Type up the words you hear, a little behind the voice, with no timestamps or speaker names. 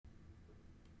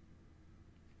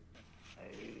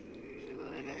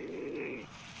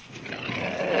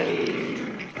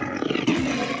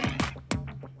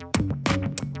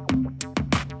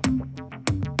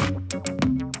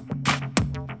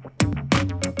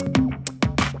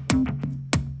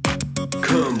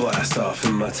Come blast off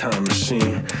in my time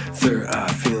machine. Third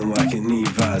eye feeling like an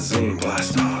Evazine.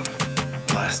 Blast off,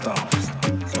 blast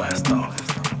off, blast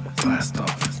off, blast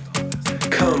off.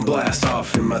 Come blast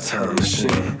off in my time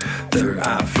machine. Third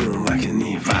eye feeling like an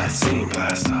Evazine.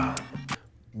 Blast off.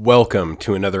 Welcome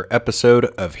to another episode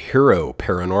of Hero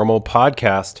Paranormal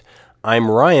Podcast.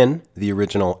 I'm Ryan, the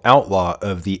original outlaw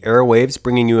of the airwaves,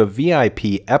 bringing you a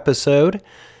VIP episode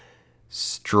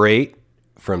straight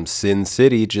from Sin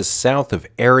City, just south of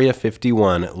Area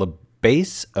 51, at the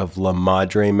base of La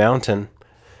Madre Mountain.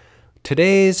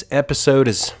 Today's episode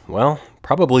is, well,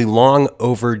 probably long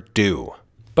overdue,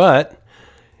 but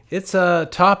it's a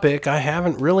topic I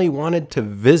haven't really wanted to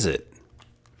visit.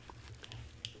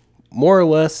 More or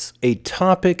less a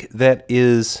topic that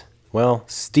is, well,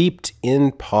 steeped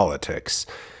in politics,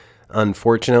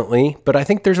 unfortunately, but I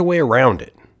think there's a way around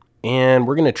it, and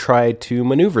we're going to try to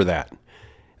maneuver that.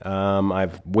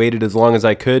 I've waited as long as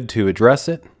I could to address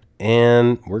it,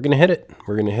 and we're going to hit it.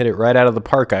 We're going to hit it right out of the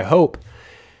park, I hope.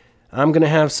 I'm going to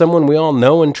have someone we all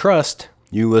know and trust.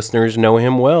 You listeners know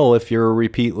him well if you're a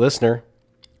repeat listener.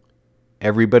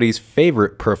 Everybody's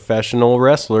favorite professional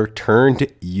wrestler turned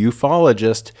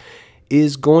ufologist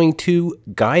is going to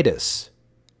guide us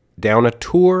down a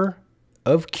tour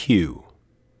of Q.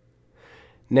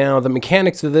 Now, the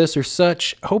mechanics of this are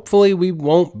such, hopefully we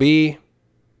won't be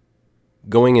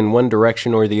going in one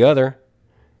direction or the other.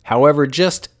 However,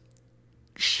 just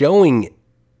showing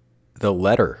the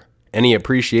letter, any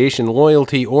appreciation,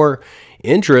 loyalty, or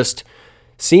interest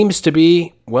seems to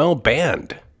be, well,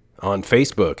 banned on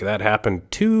Facebook. That happened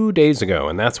 2 days ago,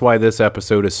 and that's why this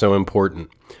episode is so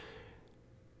important.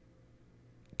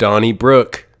 Donnie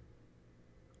Brooke,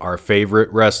 our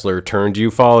favorite wrestler turned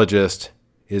ufologist,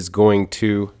 is going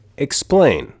to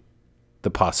explain the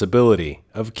possibility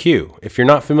of Q. If you're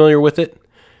not familiar with it,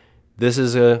 this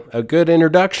is a good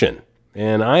introduction.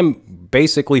 And I'm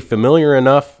basically familiar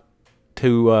enough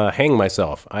to hang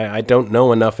myself. I don't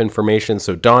know enough information,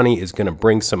 so Donnie is going to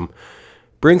bring some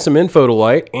info to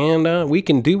light, and we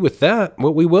can do with that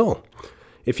what we will.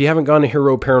 If you haven't gone to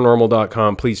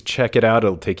heroparanormal.com, please check it out.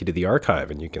 It'll take you to the archive,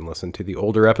 and you can listen to the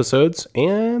older episodes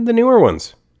and the newer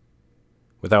ones.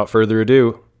 Without further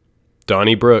ado,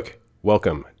 Donnie Brooke,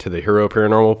 welcome to the Hero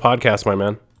Paranormal Podcast, my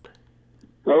man.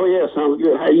 Oh, yeah, sounds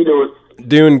good. How you doing?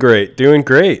 Doing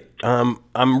great.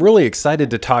 I'm really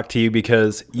excited to talk to you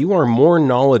because you are more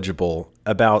knowledgeable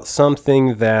about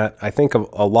something that I think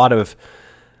a lot of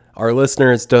our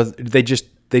listeners they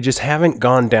just haven't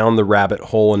gone down the rabbit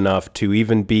hole enough to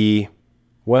even be,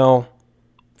 well,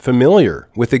 familiar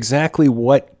with exactly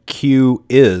what Q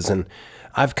is. And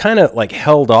I've kind of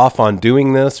held off on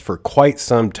doing this for quite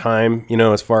some time,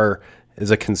 as far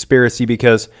as a conspiracy,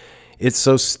 because it's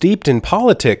so steeped in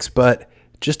politics. But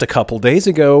just a couple days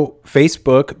ago,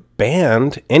 Facebook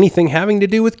banned anything having to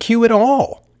do with Q at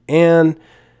all. And,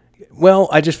 well,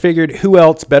 I just figured who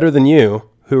else better than you,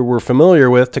 who we're familiar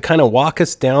with, to kind of walk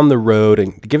us down the road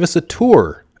and give us a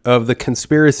tour of the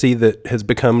conspiracy that has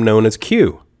become known as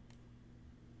Q.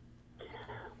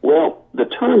 Well, the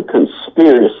term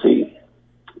conspiracy,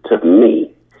 to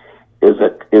me, is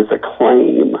a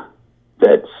claim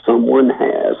that someone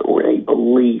has, or a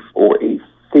belief or a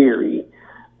theory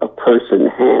a person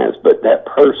has, but that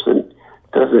person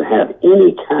doesn't have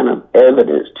any kind of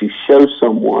evidence to show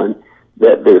someone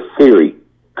that their theory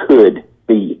could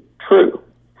be true.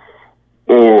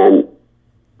 And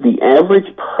the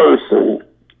average person,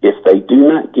 if they do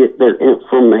not get their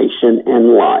information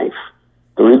in life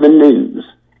through the news,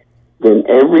 then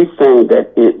everything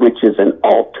which is an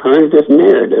alternative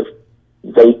narrative,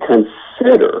 they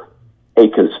consider a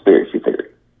conspiracy theory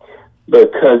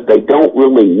because they don't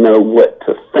really know what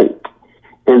to think.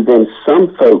 And then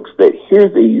some folks that hear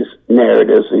these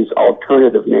narratives, these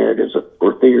alternative narratives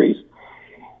or theories,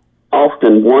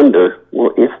 often wonder,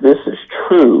 well, if this is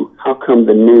true, how come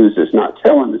the news is not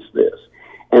telling us this?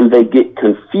 And they get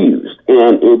confused.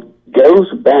 And it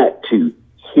goes back to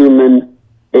human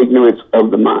ignorance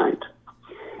of the mind.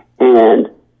 And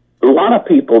a lot of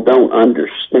people don't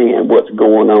understand what's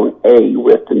going on,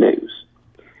 with the news.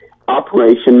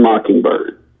 Operation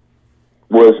Mockingbird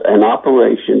was an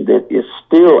operation that is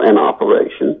still an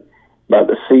operation by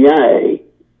the CIA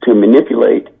to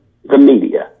manipulate the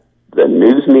media, the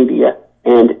news media,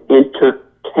 and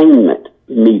entertainment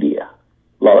media.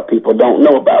 A lot of people don't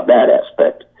know about that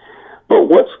aspect. But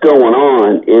what's going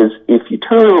on is if you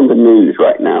turn on the news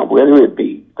right now, whether it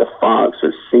be the Fox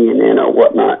or CNN or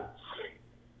whatnot,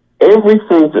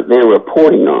 everything that they're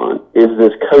reporting on is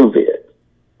this COVID,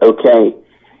 okay?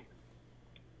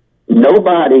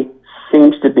 Nobody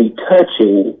seems to be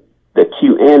touching the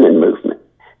QAnon movement.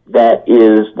 that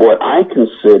is what I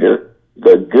consider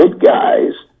the good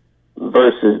guys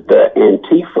versus the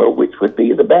Antifa, which would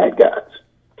be the bad guys.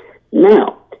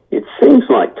 Now, it seems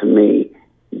like to me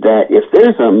that if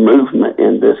there's a movement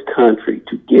in this country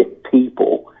to get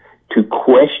people to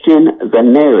question the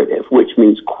narrative, which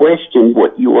means question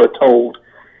what you are told,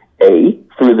 A,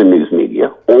 through the news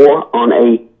media, or on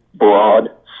a broad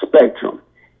spectrum,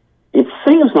 it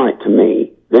seems like to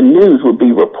me the news would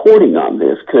be reporting on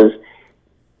this because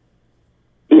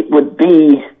it would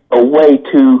be a way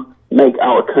to make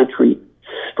our country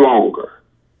stronger.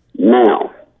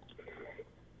 Now,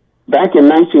 back in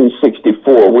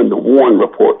 1964, when the Warren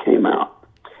Report came out,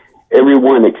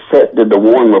 everyone accepted the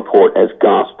Warren Report as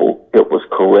gospel. It was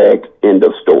correct. End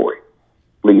of story.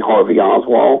 Lee Harvey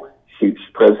Oswald shoots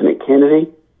President Kennedy,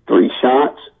 3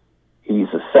 shots. He's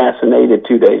assassinated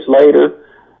 2 days later.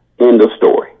 End of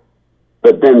story.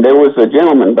 But then there was a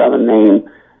gentleman by the name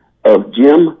of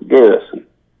Jim Garrison.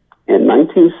 In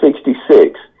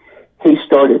 1966, he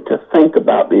started to think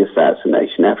about the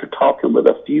assassination after talking with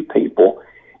a few people,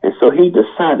 and so he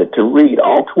decided to read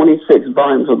all 26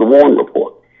 volumes of the Warren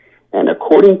Report. And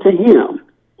according to him,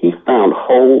 he found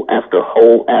hole after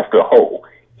hole after hole.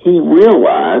 He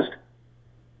realized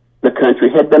the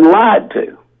country had been lied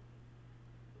to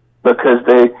because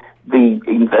the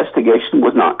investigation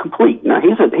was not complete. Now,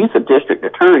 he's a district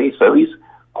attorney, so he's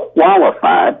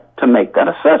qualified to make that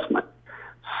assessment.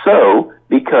 So,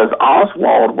 because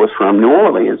Oswald was from New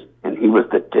Orleans and he was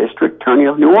the district attorney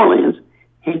of New Orleans,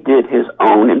 he did his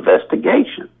own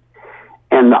investigation.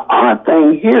 And the odd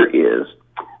thing here is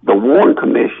the Warren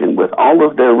Commission, with all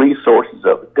of their resources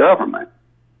of the government,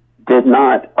 did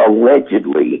not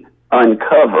allegedly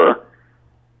uncover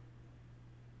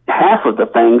half of the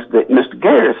things that Mr.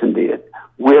 Garrison did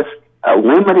with a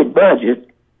limited budget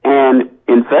and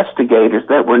investigators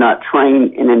that were not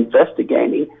trained in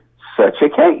investigating such a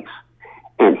case.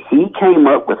 And he came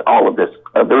up with all of this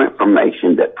other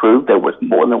information that proved there was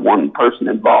more than one person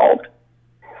involved.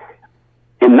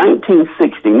 In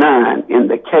 1969, in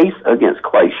the case against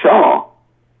Clay Shaw,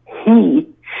 he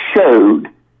showed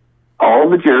all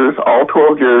the jurors, all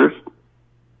 12 jurors,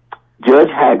 Judge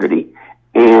Haggerty,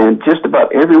 and just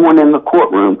about everyone in the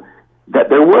courtroom that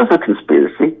there was a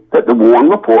conspiracy, that the Warren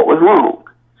Report was wrong.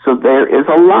 So there is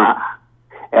a lie.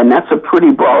 And that's a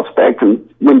pretty broad spectrum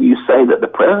when you say that the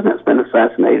president's been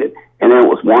assassinated and there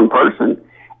was one person,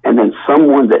 and then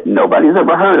someone that nobody's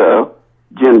ever heard of,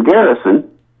 Jim Garrison,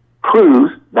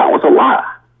 proves that was a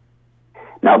lie.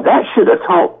 Now, that should have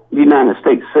taught United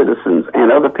States citizens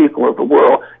and other people of the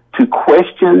world to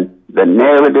question the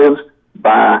narratives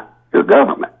by your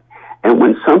government. And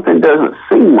when something doesn't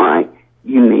seem right,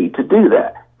 you need to do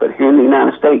that. But here in the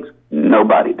United States,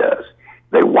 nobody does.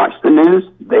 They watch the news,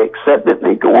 they accept it,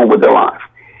 and they go on with their life.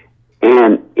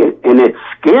 And it's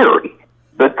scary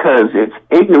because it's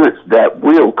ignorance that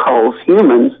will cause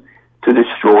humans to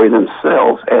destroy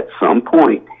themselves at some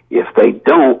point if they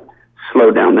don't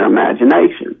slow down their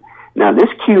imagination. Now, this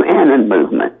QAnon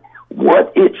movement,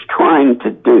 what it's trying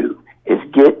to do is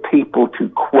get people to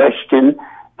question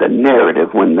the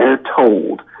narrative when they're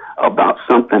told about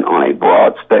something on a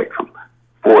broad spectrum.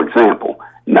 For example,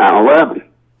 9/11.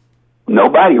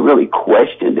 Nobody really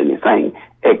questioned anything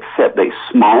except a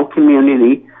small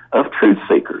community of truth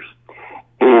seekers.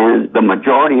 And the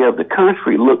majority of the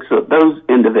country looks at those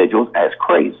individuals as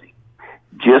crazy,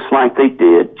 just like they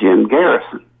did Jim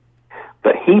Garrison.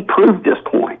 But he proved this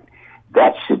point.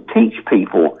 That should teach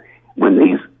people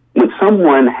when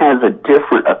someone has a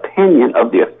different opinion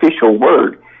of the official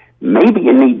word, maybe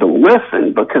you need to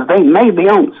listen because they may be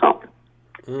on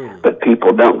something. But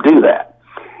people don't do that.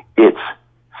 It's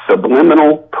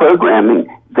subliminal programming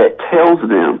that tells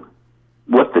them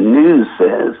what the news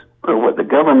says or what the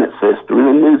government says through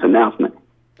the news announcement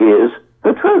is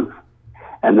the truth.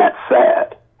 And that's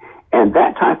sad. And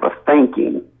that type of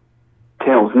thinking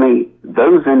tells me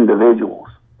those individuals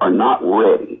are not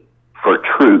ready for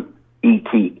true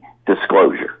ET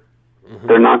disclosure. Mm-hmm.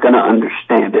 They're not going to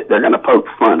understand it. They're going to poke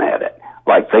fun at it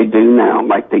like they do now,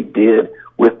 like they did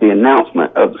with the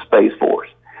announcement of the Space Force.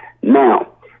 Now,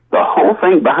 the whole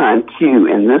thing behind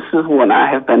Q, and this is what I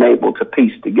have been able to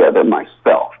piece together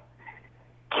myself.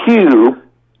 Q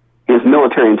is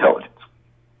military intelligence.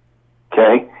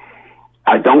 Okay?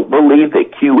 I don't believe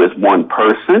that Q is one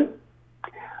person,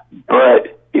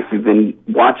 but if you've been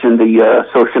watching the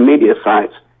social media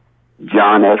sites,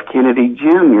 John F. Kennedy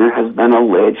Jr. has been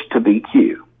alleged to be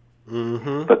Q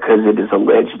because it is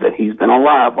alleged that he's been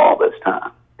alive all this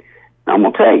time. Now, I'm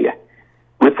going to tell you,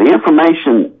 with the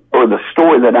information or the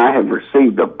story that I have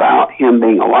received about him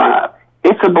being alive,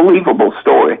 it's a believable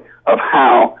story of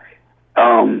how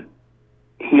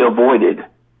avoided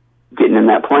getting in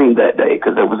that plane that day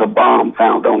because there was a bomb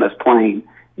found on his plane.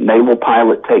 Naval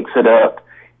pilot takes it up.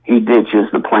 He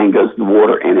ditches, the plane goes in the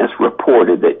water, and it's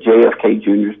reported that JFK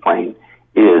Jr.'s plane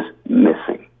is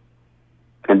missing.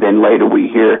 And then later we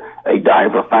hear a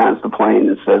diver finds the plane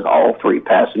and says all 3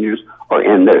 passengers are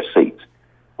in their seats.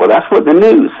 Well, that's what the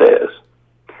news says.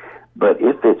 But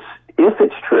if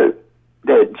it's true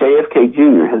that JFK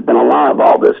Jr. has been alive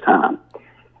all this time,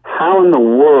 how in the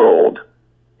world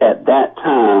at that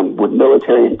time would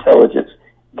military intelligence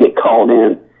get called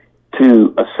in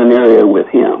to a scenario with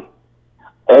him,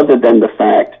 other than the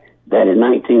fact that in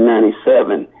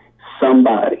 1997,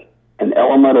 somebody, an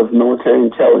element of military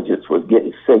intelligence, was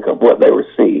getting sick of what they were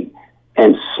seeing,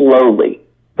 and slowly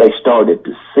they started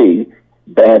to see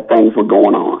bad things were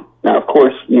going on. Now, of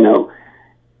course,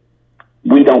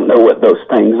 we don't know what those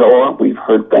things are. We've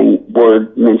heard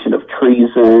word mention of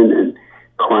treason and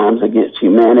crimes against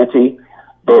humanity,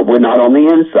 but we're not on the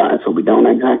inside, so we don't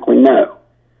exactly know.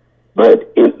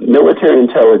 But military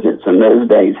intelligence in those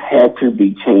days had to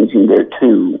be changing their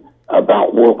tune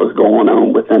about what was going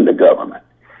on within the government.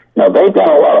 Now, they've got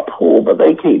a lot of pull, but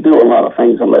they can't do a lot of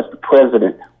things unless the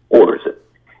president orders it.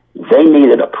 They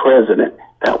needed a president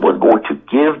that was going to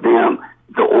give them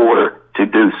the order to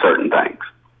do certain things.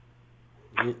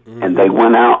 Mm-hmm. And they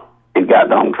went out and got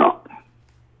Donald Trump.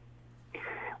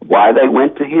 Why they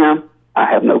went to him, I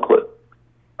have no clue.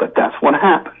 But that's what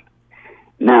happened.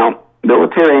 Now,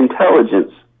 military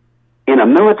intelligence, in a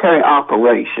military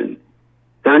operation,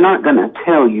 they're not going to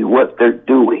tell you what they're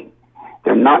doing.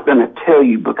 They're not going to tell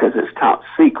you because it's top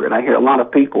secret. I hear a lot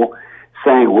of people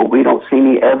saying, well, we don't see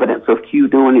any evidence of Q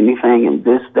doing anything and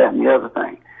this, that, and the other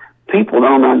thing. People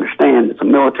don't understand it's a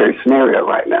military scenario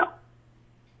right now.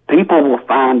 People will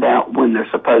find out when they're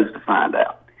supposed to find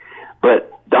out.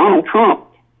 But Donald Trump,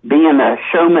 being a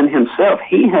showman himself,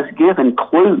 he has given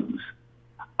clues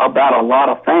about a lot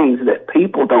of things that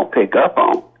people don't pick up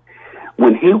on.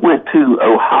 When he went to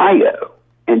Ohio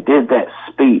and did that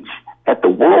speech at the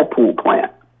Whirlpool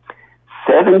plant,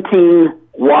 17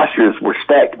 washers were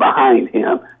stacked behind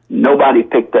him. Nobody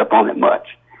picked up on it much.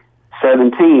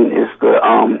 17 is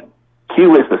the,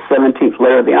 Q is the 17th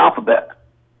letter of the alphabet.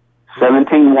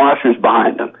 17 washers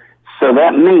behind him. So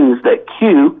that means that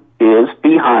Q is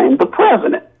behind the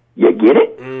president. You get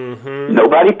it? Mm-hmm.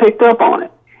 Nobody picked up on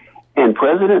it. And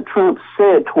President Trump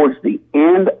said towards the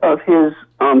end of his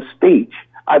speech,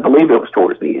 I believe it was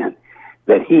towards the end,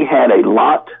 that he had a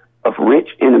lot of rich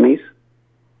enemies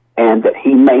and that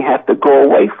he may have to go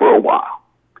away for a while.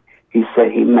 He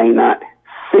said he may not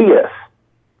see us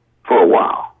for a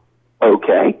while.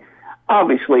 Okay.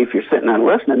 Obviously, if you're sitting there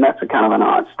listening, that's a kind of an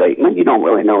odd statement. You don't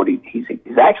really know what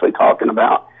he's actually talking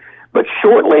about. But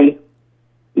shortly,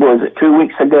 was it 2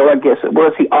 weeks ago, I guess it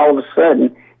was, all of a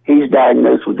sudden, he's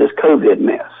diagnosed with this COVID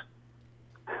mess.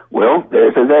 Well,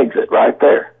 there's his exit right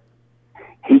there.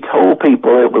 He told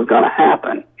people it was going to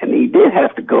happen, and he did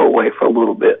have to go away for a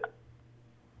little bit.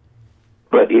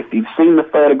 But if you've seen the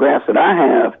photographs that I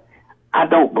have, I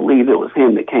don't believe it was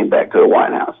him that came back to the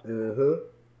White House. Mm-hmm.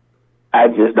 I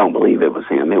just don't believe it was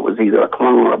him. It was either a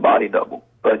clone or a body double,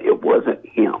 but it wasn't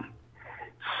him.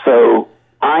 So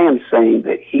I am saying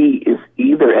that he is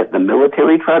either at the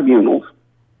military tribunals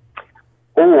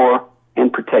or in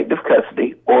protective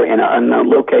custody or in an unknown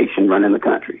location running the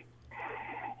country.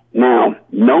 Now,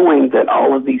 knowing that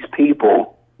all of these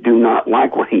people do not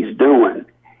like what he's doing,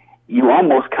 you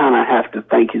almost kind of have to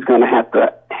think he's going to have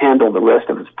to handle the rest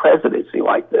of his presidency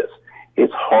like this.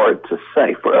 It's hard to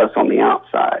say for us on the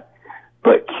outside.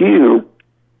 But Q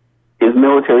is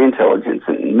military intelligence,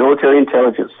 and military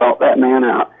intelligence sought that man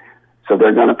out, so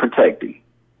they're going to protect him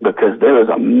because there is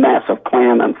a massive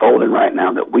plan unfolding right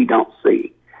now that we don't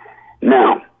see.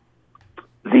 Now,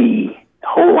 the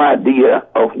whole idea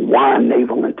of why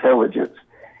naval intelligence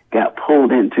got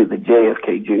pulled into the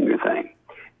JFK Jr. thing,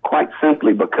 quite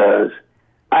simply because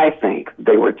I think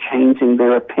they were changing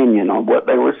their opinion on what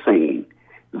they were seeing.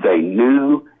 They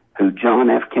knew who John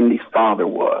F. Kennedy's father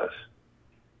was,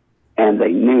 and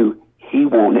they knew he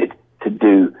wanted to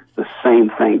do the same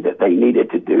thing that they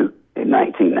needed to do in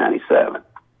 1997.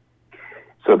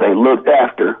 So they looked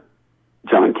after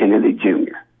John Kennedy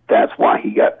Jr. That's why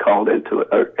he got called into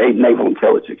a naval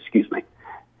intelligence,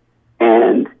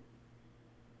 And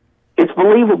it's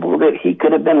believable that he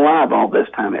could have been alive all this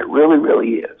time. It really,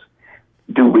 really is.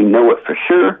 Do we know it for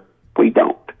sure? We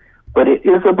don't. But it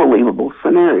is a believable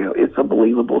scenario. It's a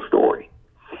believable story.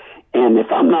 And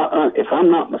if I'm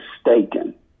not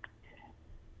mistaken,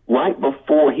 right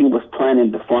before he was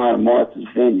planning to fly to Martha's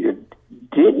Vineyard,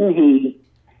 didn't he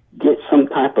get some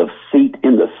type of seat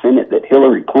in the Senate that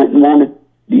Hillary Clinton wanted?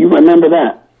 Do you remember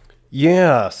that?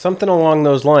 Yeah, something along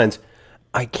those lines.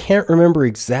 I can't remember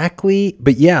exactly,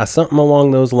 but yeah, something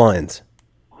along those lines.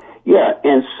 Yeah,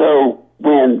 and so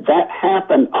when that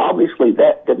happened, obviously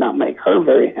that did not make her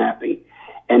very happy.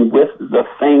 And with the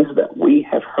things that we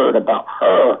have heard about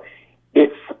her,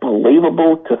 it's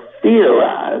believable to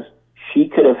theorize she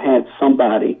could have had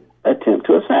somebody attempt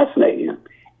to assassinate him.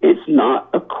 It's not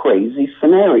a crazy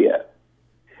scenario.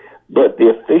 But the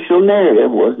official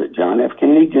narrative was that John F.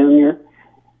 Kennedy Jr.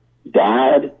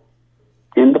 died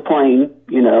in the plane,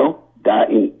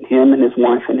 him and his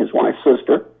wife's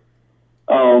sister.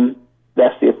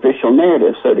 That's the official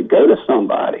narrative. So to go to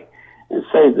somebody and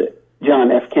say that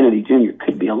John F. Kennedy Jr.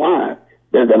 could be alive,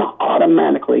 they're going to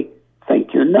automatically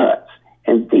think you're nuts.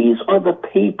 And these are the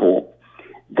people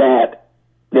that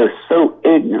they're so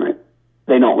ignorant,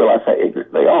 they don't realize how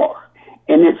ignorant they are.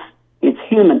 And it's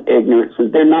human ignorance,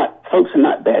 and folks are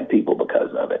not bad people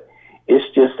because of it. It's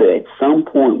just that at some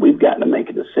point we've got to make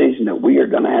a decision that we are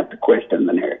going to have to question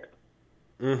the narrative.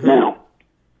 Mm-hmm. Now,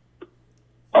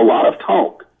 a lot of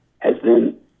talk has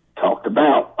been talked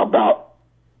about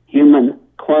human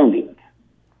cloning.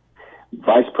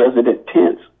 Vice President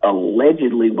Pence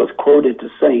allegedly was quoted to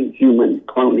saying human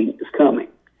cloning is coming.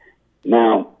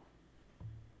 Now,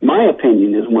 my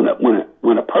opinion is when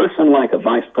a person like a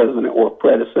vice president or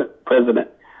president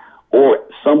or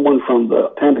someone from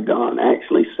the Pentagon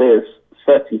actually says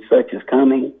such and such is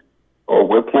coming, or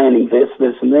we're planning this,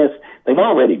 and this, they've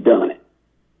already done it.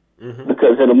 Mm-hmm.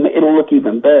 Because it'll look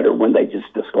even better when they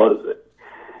just disclose it.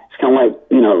 It's kind of like,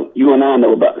 you and I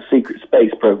know about the secret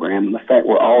space program and the fact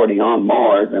we're already on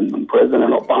Mars, and when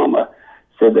President Obama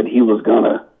said that he was going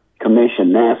to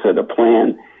commission NASA to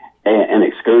plan an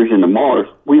excursion to Mars,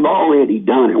 we've already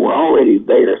done it. We're already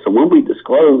there. So when we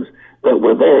disclose that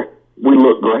we're there, we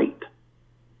look great.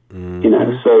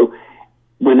 Mm-hmm. So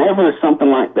whenever something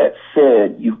like that's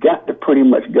said, you've got to pretty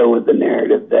much go with the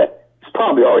narrative that it's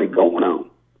probably already going on.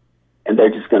 And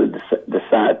they're just going to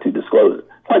decide to disclose it.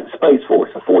 It's like the Space Force,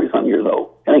 are 40-something years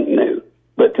old. It ain't new.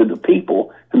 But to the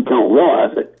people who don't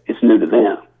realize it, it's new to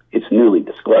them. It's newly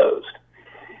disclosed.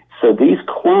 So these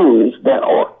clones that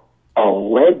are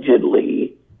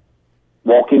allegedly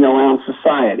walking around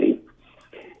society,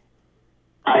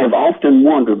 I have often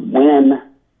wondered, when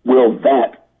will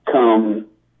that come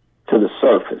to the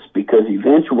surface? Because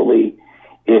eventually,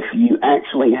 if you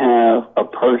actually have a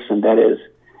person that is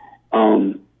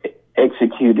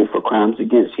executed for crimes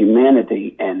against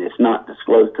humanity and it's not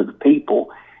disclosed to the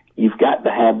people, you've got to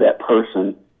have that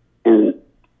person in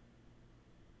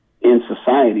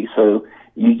society. So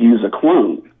you use a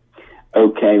clone.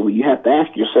 Okay, well, you have to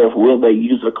ask yourself, will they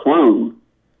use a clone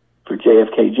for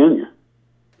JFK Jr.?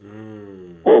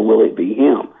 Or will it be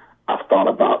him? I've thought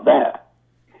about that.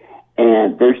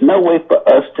 And there's no way for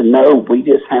us to know. We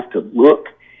just have to look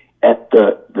at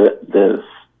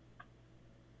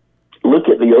look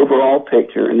at the overall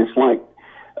picture, and it's like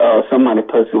somebody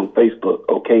posted on Facebook,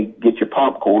 okay, get your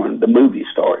popcorn, the movie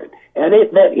started. And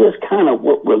that is kind of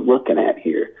what we're looking at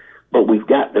here. But we've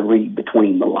got to read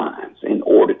between the lines in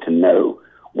order to know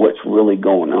what's really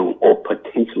going on, or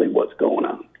potentially what's going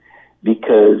on.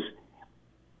 Because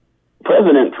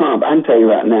President Trump, I can tell you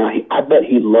right now, I bet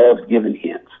he loves giving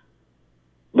hints.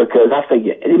 Because I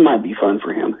figure it might be fun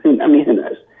for him. Who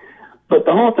knows? But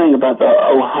the whole thing about the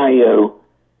Ohio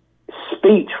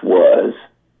speech was,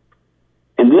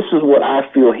 and this is what I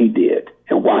feel he did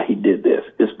and why he did this,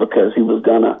 is because he was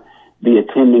going to be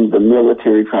attending the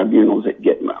military tribunals at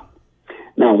Gitmo.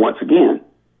 Now, once again,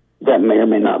 that may or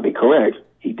may not be correct.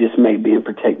 He just may be in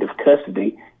protective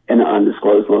custody in an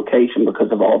undisclosed location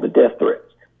because of all the death threats.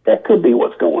 That could be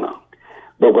what's going on.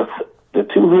 But with the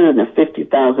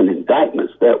 250,000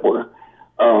 indictments that were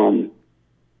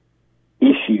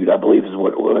issued, I believe is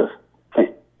what it was.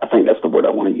 I think that's the word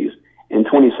I want to use. In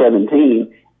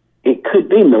 2017, it could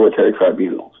be military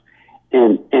tribunals.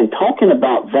 And talking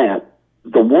about that,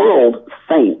 the world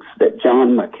thinks that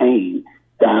John McCain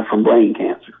died from brain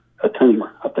cancer, a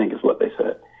tumor, I think is what they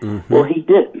said. Mm-hmm. Well, he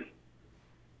didn't.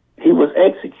 He was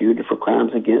executed for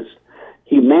crimes against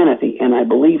humanity, and I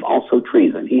believe also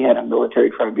treason. He had a military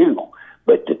tribunal.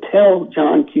 But to tell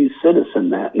John Q.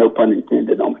 Citizen that, no pun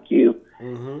intended on the Q,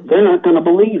 mm-hmm. they're not going to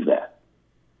believe that.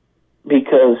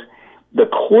 Because the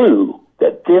clue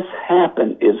that this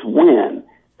happened is when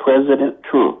President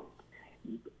Trump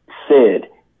said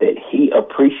that he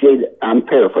appreciated, I'm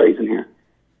paraphrasing here,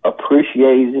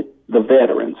 appreciated the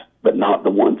veterans, but not the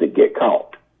ones that get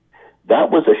caught. That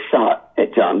was a shot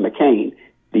at John McCain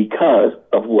because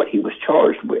of what he was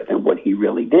charged with and what he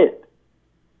really did.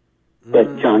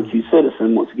 But John Q.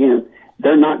 Citizen, once again,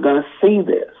 they're not going to see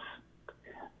this.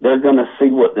 They're going to see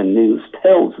what the news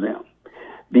tells them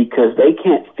because they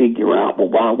can't figure out, well,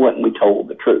 why wasn't we told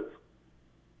the truth?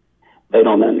 They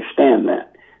don't understand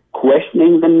that.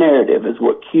 Questioning the narrative is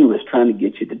what Q is trying to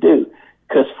get you to do,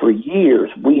 because for years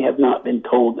we have not been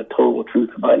told the total truth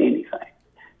about anything.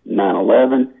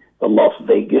 9/11, the Las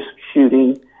Vegas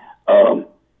shooting,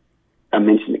 I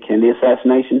mentioned the Kennedy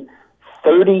assassination,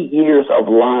 30 years of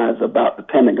lies about the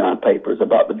Pentagon Papers,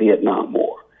 about the Vietnam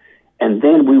War. And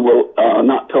then we were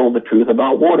not told the truth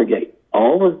about Watergate.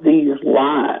 All of these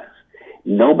lies,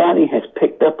 nobody has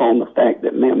picked up on the fact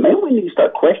that, man, maybe we need to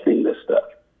start questioning this stuff.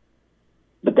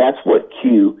 But that's what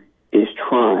Q is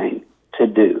trying to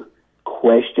do.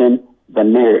 Question the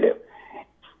narrative.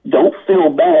 Don't feel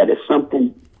bad if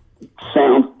something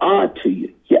sounds odd to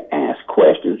you. You ask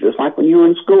questions. Just like when you were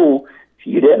in school, if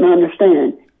you didn't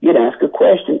understand, you'd ask a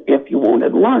question if you wanted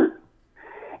to learn.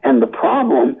 And the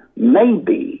problem may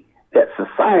be that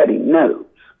society knows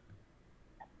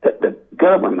that the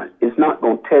government is not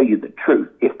going to tell you the truth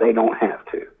if they don't have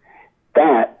to.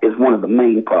 That is one of the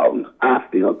main problems I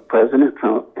feel President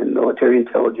Trump and military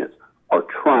intelligence are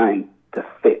trying to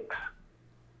fix.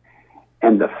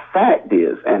 And the fact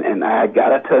is, and I got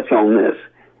to touch on this,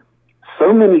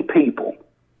 so many people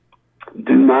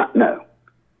do not know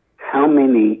how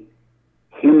many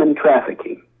human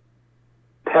trafficking,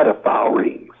 pedophile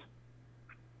rings,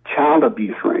 child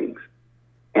abuse rings,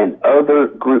 and other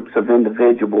groups of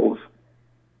individuals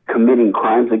committing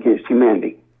crimes against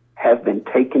humanity have been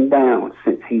taken down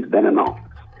since he's been in office.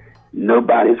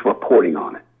 Nobody's reporting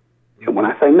on it. And when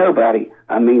I say nobody,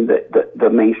 I mean the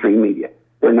mainstream media.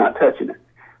 They're not touching it.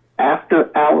 After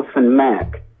Allison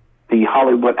Mack, the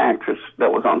Hollywood actress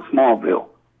that was on Smallville,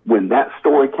 when that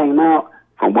story came out,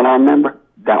 from what I remember,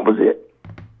 that was it.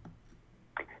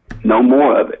 No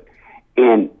more of it.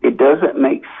 And it doesn't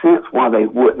make sense why they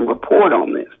wouldn't report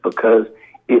on this, because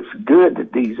it's good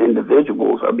that these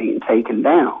individuals are being taken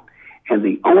down. And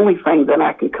the only thing that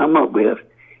I can come up with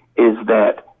is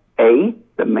that, A,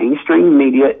 the mainstream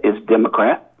media is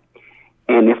Democrat,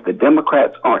 and if the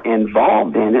Democrats are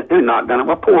involved in it, they're not going to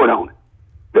report on it.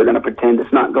 They're going to pretend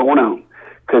it's not going on.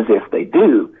 Because if they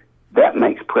do, that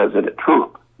makes President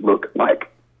Trump look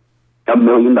like $1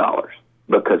 million,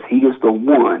 because he is the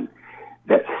one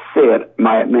that said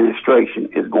my administration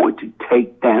is going to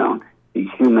take down these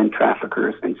human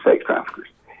traffickers and sex traffickers.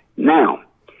 Now,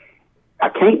 I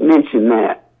can't mention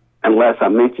that unless I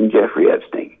mention Jeffrey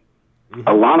Epstein. Mm-hmm.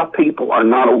 A lot of people are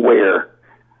not aware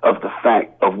of the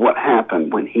fact of what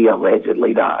happened when he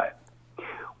allegedly died.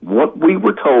 What we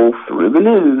were told through the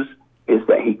news is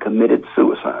that he committed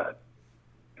suicide.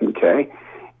 Okay?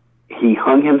 He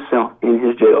hung himself in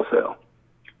his jail cell.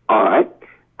 All right?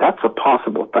 That's a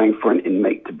possible thing for an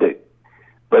inmate to do.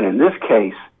 But in this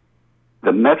case,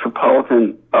 the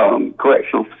Metropolitan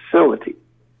Correctional Facility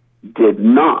did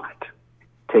not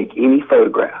take any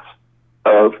photographs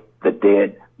of the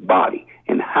dead body.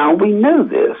 And how we know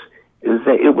this is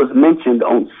that it was mentioned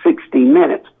on 60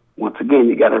 Minutes. Once again,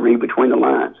 you got to read between the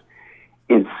lines.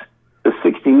 In the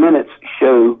 60 Minutes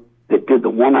show that did the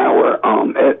 1 hour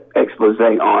expose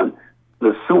on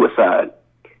the suicide,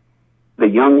 the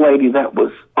young lady that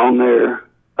was on there,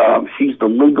 she's the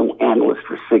legal analyst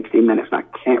for 60 Minutes, and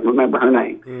I can't remember her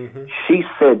name. Mm-hmm. She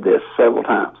said this several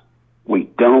times. We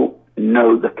don't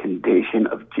know the condition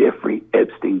of Jeffrey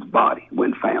Epstein's body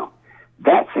when found.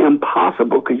 That's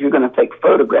impossible because you're going to take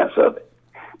photographs of it.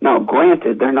 Now,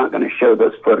 granted, they're not going to show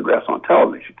those photographs on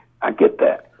television. I get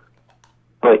that.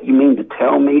 But you mean to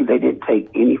tell me they didn't take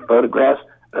any photographs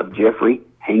of Jeffrey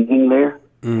hanging there?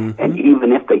 Mm-hmm. And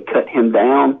even if they cut him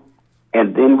down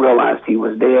and then realized he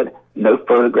was dead, no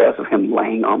photographs of him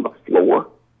laying on the floor,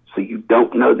 so you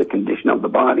don't know the condition of the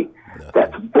body? No.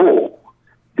 That's bull,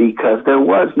 because there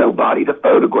was no body to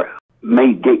photograph.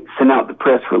 Sent out the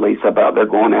press release about they're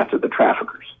going after the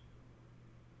traffickers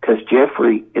because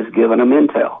Jeffrey is giving them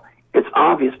intel. It's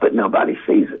obvious, but nobody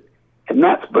sees it. And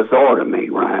that's bizarre to me,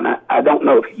 Ryan. I don't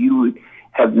know if you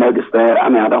have noticed that. I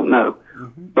mean, I don't know.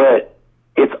 Mm-hmm. But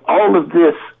it's all of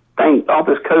this thing, all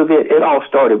this COVID, it all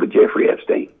started with Jeffrey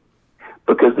Epstein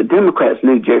because the Democrats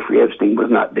knew Jeffrey Epstein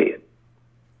was not dead.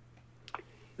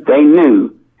 They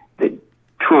knew that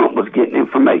Trump was getting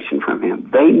information from him.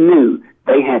 They knew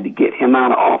they had to get him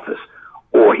out of office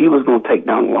or he was going to take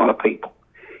down a lot of people.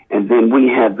 And then we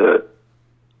had the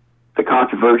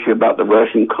controversy about the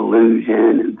Russian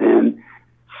collusion, and then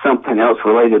something else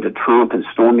related to Trump and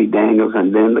Stormy Daniels,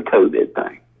 and then the COVID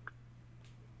thing.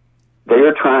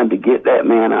 They're trying to get that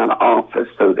man out of office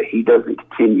so that he doesn't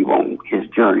continue on his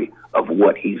journey of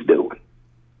what he's doing.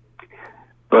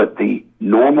 But the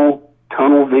normal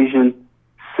tunnel vision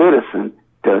citizen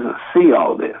doesn't see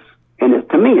all this. And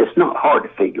to me, it's not hard to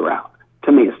figure out.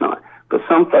 To me, it's not. But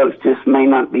some folks just may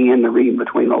not be in the reading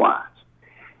between the lines.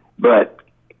 But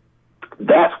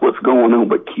that's what's going on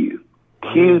with Q.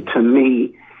 Q, to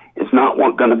me, is not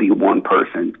going to be one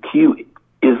person. Q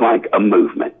is like a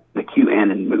movement, the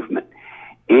QAnon movement.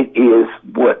 It is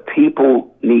what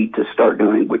people need to start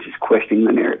doing, which is questioning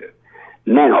the narrative.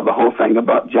 Now, the whole thing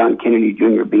about John Kennedy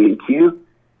Jr. being Q,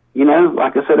 you know,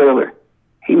 like I said earlier,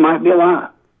 he might be alive.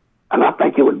 And I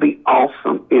think it would be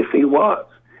awesome if he was.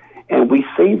 And we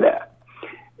see that.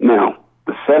 Now,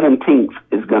 the 17th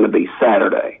is going to be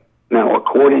Saturday. Now,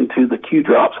 according to the Q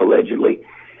drops, allegedly,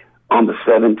 on the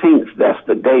 17th, that's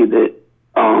the day that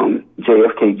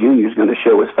JFK Jr. is going to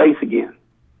show his face again.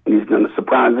 And he's going to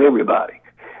surprise everybody.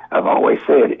 I've always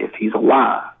said, if he's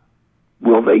alive,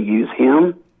 will they use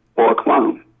him or a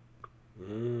clone?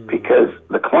 Because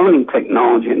the cloning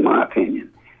technology, in my opinion,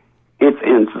 it's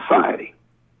in society.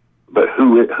 But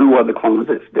who are the clones?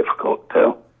 It's difficult to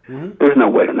tell. There's no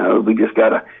way to know. We just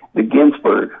got the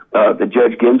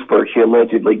Judge Ginsburg, she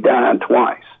allegedly died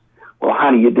twice. Well,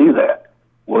 how do you do that?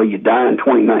 Well, you die in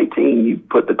 2019, you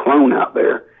put the clone out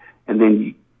there, and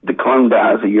then the clone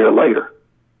dies a year later.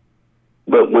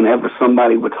 But whenever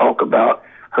somebody would talk about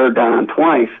her dying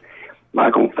twice,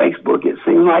 like on Facebook, it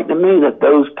seems like to me that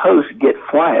those posts get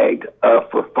flagged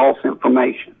for false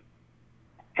information.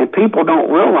 And people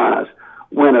don't realize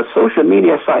when a social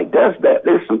media site does that,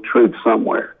 there's some truth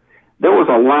somewhere. There was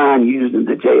a line used in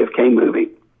the JFK movie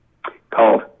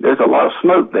called, "There's a lot of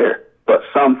smoke there, but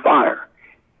some fire."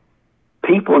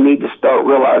 People need to start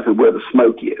realizing where the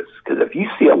smoke is. Because if you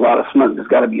see a lot of smoke, there's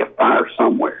got to be a fire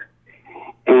somewhere.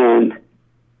 And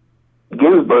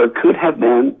Ginsburg could have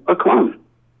been a clone.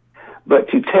 But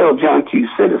to tell John Q.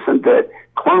 Citizen that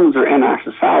clones are in our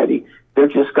society, they're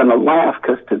just going to laugh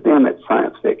because to them it's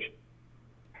science fiction.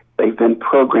 They've been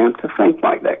programmed to think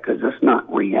like that because it's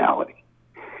not reality.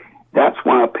 That's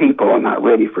why people are not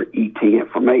ready for ET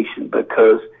information,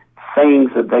 because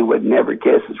things that they would never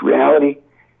guess is reality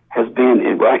has been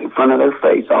right in front of their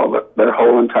face their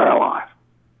whole entire life,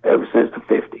 ever since the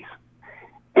 50s.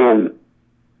 And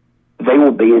they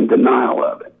will be in denial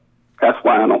of it. That's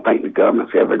why I don't think the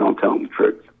government's ever going to tell them the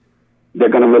truth. They're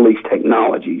going to release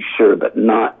technology, sure, but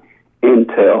not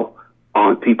intel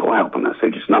on people helping us.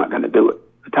 They're just not going to do it.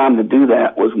 The time to do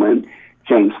that was when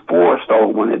James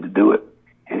Forrestal wanted to do it,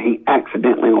 and he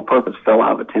accidentally on purpose fell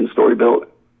out of a 10-story building,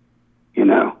 you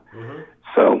know.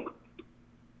 So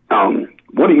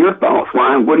what are your thoughts,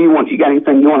 Ryan? What do you want? You got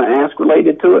anything you want to ask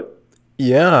related to it?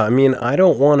 Yeah, I mean, I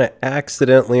don't want to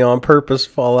accidentally on purpose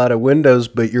fall out of windows,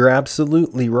 but you're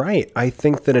absolutely right. I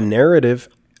think that a narrative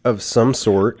of some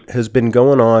sort has been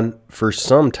going on for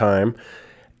some time,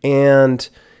 and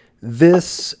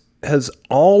this has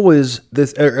always,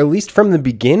 or at least from the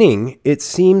beginning, it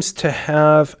seems to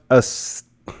have a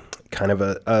kind of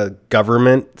a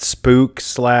government spook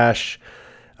 /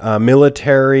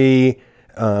 military,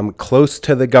 close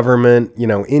to the government,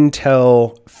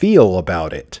 intel feel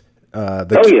about it.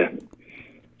 Yeah.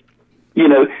 You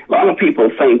know, a lot of people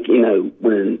think,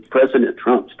 when President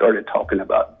Trump started talking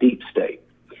about deep state,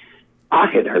 I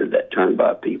had heard that term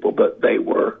by people, but they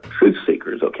were truth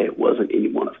seekers. Okay, it wasn't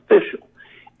anyone official.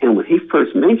 And when he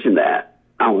first mentioned that,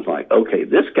 I was like, okay,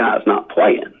 this guy's not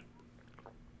playing.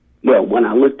 Well, when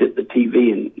I looked at the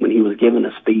TV and when he was giving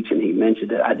a speech and he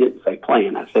mentioned it, I didn't say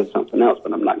playing. I said something else,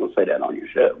 but I'm not going to say that on your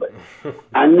show. But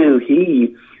I knew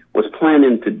he was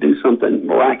planning to do something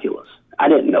miraculous. I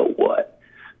didn't know what,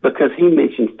 because he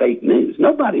mentioned fake news.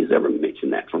 Nobody's ever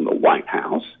mentioned that from the White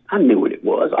House. I knew what it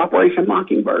was, Operation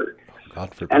Mockingbird.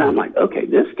 And I'm like, okay,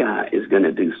 this guy is going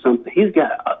to do something. He's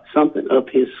got something up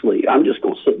his sleeve. I'm just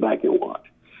going to sit back and watch.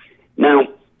 Now,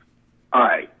 all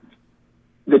right,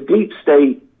 the deep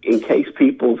state, in case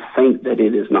people think that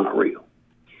it is not real,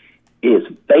 is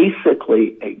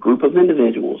basically a group of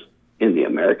individuals in the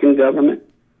American government,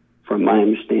 from my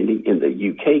understanding, in the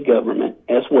UK government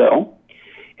as well.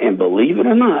 And believe it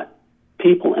or not,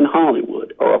 people in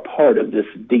Hollywood are a part of this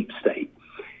deep state.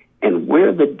 And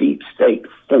where the deep state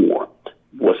formed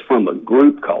was from a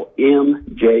group called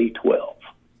MJ12.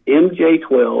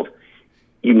 MJ12,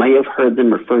 you may have heard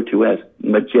them referred to as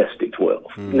Majestic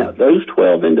 12. Now, those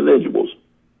 12 individuals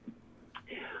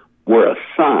were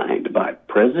assigned by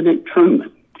President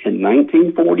Truman in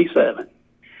 1947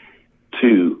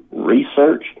 to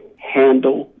research,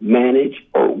 handle, manage,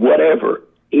 or whatever,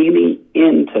 any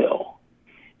intel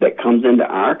that comes into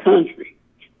our country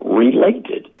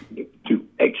related to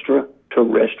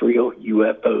extraterrestrial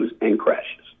UFOs and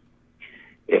crashes.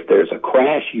 If there's a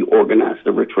crash, you organize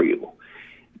the retrieval.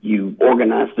 You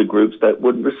organized the groups that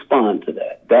would respond to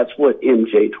that. That's what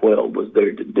MJ-12 was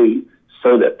there to do,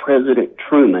 so that President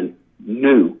Truman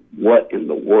knew what in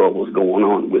the world was going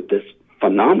on with this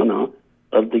phenomenon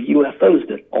of the UFOs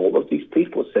that all of these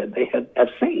people said they have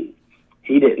seen.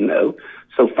 He didn't know.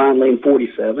 So finally in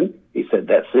 47, he said,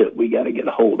 that's it. We got to get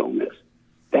a hold on this.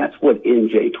 That's what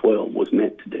MJ-12 was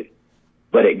meant to do.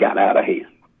 But it got out of hand.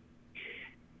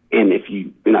 And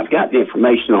I've got the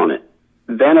information on it,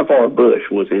 Vannevar Bush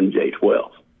was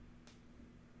MJ-12.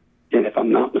 And if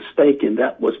I'm not mistaken,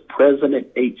 that was President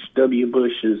H.W.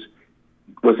 Bush's,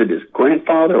 was it his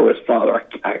grandfather or his father?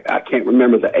 I can't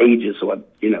remember the ages, so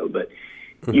but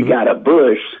you got a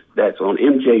Bush that's on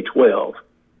MJ-12,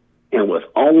 and with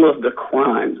all of the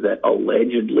crimes that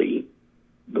allegedly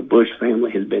the Bush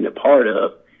family has been a part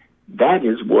of, that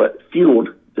is what fueled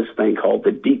this thing called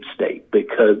the deep state,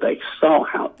 because they saw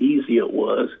how easy it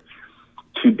was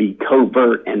to be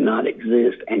covert and not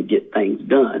exist and get things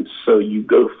done. So you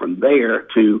go from there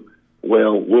to,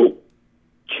 well, we'll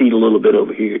cheat a little bit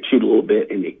over here, cheat a little bit,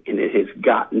 and it has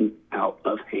gotten out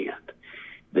of hand.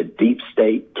 The deep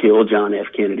state killed John F.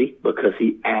 Kennedy because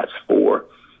he asked for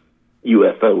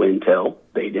UFO intel.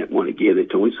 They didn't want to give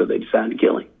it to him, so they decided to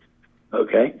kill him.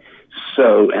 Okay?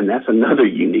 So, and that's another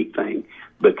unique thing,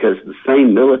 because the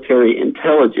same military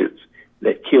intelligence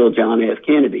that killed John F.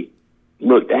 Kennedy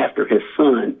looked after his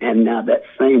son, and now that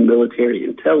same military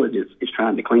intelligence is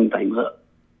trying to clean things up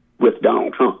with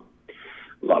Donald Trump.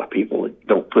 A lot of people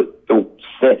don't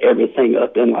set everything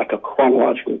up in like a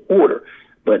chronological order,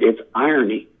 but it's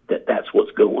irony that that's what's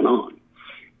going on.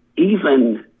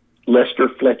 Even Lester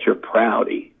Fletcher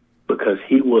Prouty, because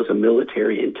he was a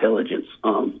military intelligence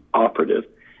operative,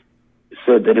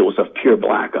 said that it was a pure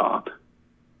black op,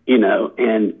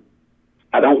 and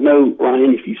I don't know,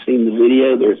 Ryan, if you've seen the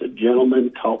video. There's a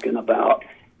gentleman talking about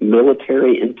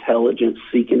military intelligence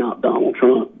seeking out Donald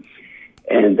Trump,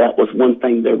 and that was one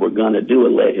thing they were going to do,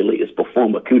 allegedly, is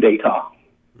perform a coup d'etat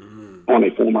on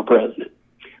a former president.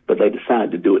 But they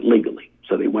decided to do it legally,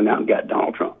 so they went out and got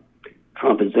Donald Trump.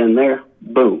 Trump is in there,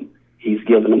 boom. He's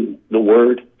given them the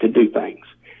word to do things.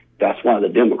 That's why the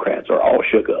Democrats are all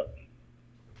shook up.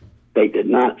 They did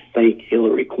not think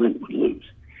Hillary Clinton would lose.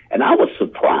 And I was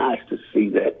surprised to see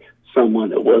that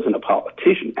someone that wasn't a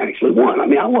politician actually won. I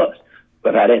mean, I was,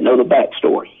 but I didn't know the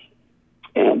backstory.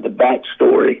 And the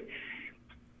backstory,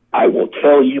 I will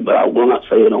tell you, but I will not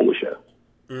say it on the show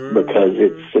because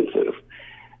it's sensitive.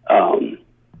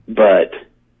 But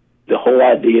the whole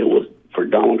idea was for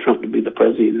Donald Trump to be the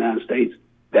president of the United States.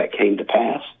 That came to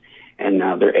pass, and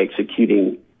now they're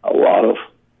executing a lot of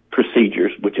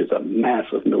procedures, which is a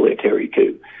massive military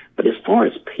coup. But as far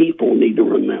as people need to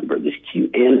remember, this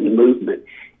QAnon movement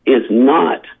is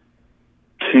not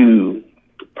to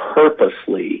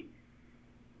purposely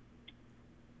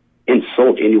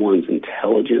insult anyone's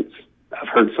intelligence. I've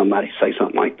heard somebody say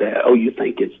something like that. Oh, you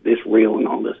think it's this real and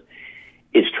all this.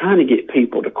 It's trying to get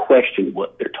people to question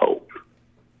what they're told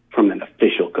from an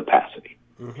official capacity.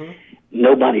 Mm-hmm.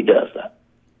 Nobody does that.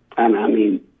 And I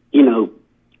mean,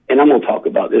 and I'm going to talk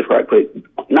about this right quick.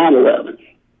 9/11.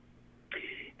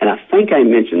 And I think I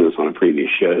mentioned this on a previous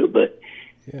show, but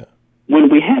when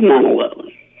we had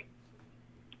 9/11,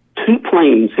 2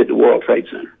 planes hit the World Trade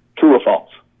Center. True or false?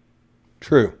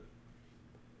 True.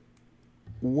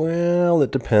 Well,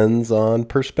 it depends on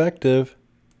perspective.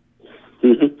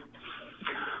 Mm-hmm.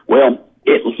 Well,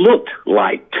 it looked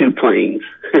like 2 planes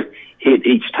hit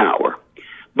each tower,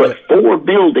 but 4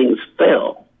 buildings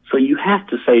fell. So you have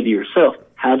to say to yourself,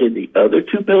 how did the other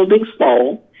 2 buildings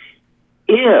fall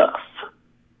if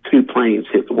 2 planes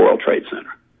hit the World Trade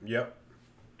Center? Yep.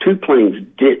 2 planes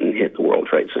didn't hit the World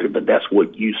Trade Center, but that's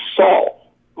what you saw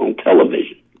on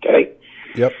television, okay?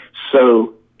 Yep.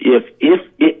 So if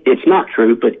it's not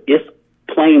true, but if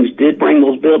planes did bring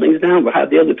those buildings down, but how'd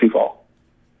the other 2 fall?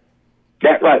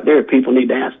 That right there, people need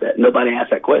to ask that. Nobody asked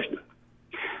that question.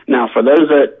 Now, for those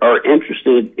that are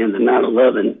interested in the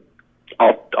 9/11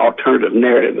 alternative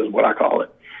narrative, is what I call it,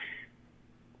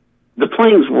 the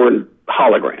planes were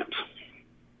holograms.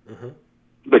 Mm-hmm.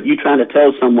 But you trying to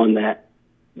tell someone that,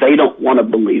 they don't want to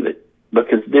believe it,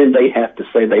 because then they have to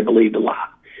say they believed a lie.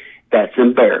 That's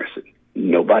embarrassing.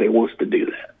 Nobody wants to do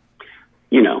that.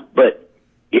 But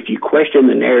if you question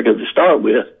the narrative to start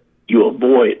with, you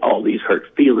avoid all these hurt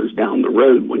feelings down the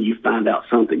road when you find out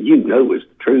something is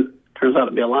the truth. Turns out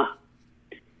to be a lie.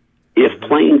 If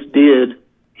planes did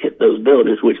hit those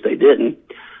buildings, which they didn't,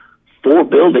 4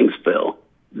 buildings fell.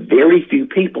 Very few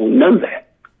people know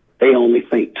that. They only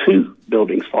think 2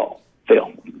 buildings fell.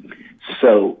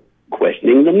 So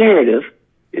questioning the narrative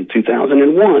in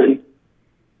 2001,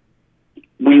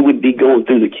 we would be going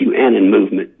through the QAnon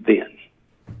movement then.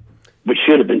 We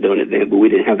should have been doing it then, but we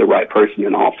didn't have the right person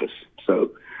in office.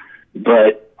 So,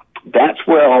 but that's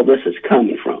where all this is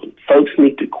coming from. Folks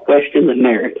need to question the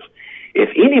narrative. If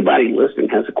anybody listening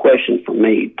has a question for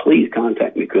me, please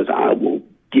contact me, because I will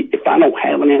get, if I don't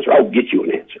have an answer, I'll get you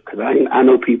an answer, because I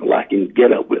know people I can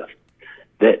get up with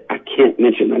that I can't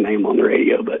mention their name on the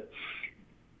radio, but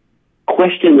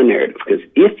question the narrative, because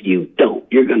if you don't,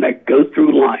 you're going to go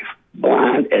through life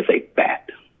blind as a bat.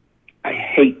 I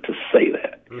hate to say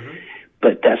that,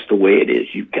 but that's the way it is.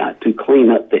 You've got to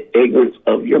clean up the ignorance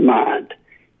of your mind.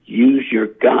 Use your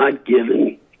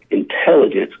God-given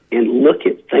intelligence and look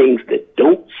at things that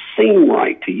don't seem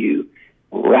right to you.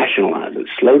 Rationalize it.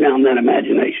 Slow down that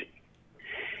imagination.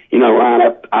 You know,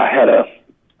 Ryan,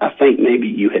 I think maybe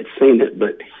you had seen it,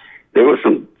 but there were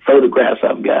some photographs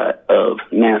I've got of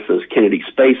NASA's Kennedy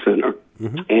Space Center,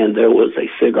 and there was a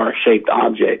cigar-shaped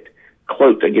object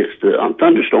cloaked against the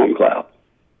thunderstorm cloud.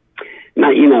 Now,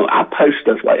 you know, I post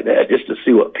stuff like that just to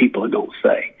see what people are going to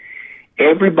say.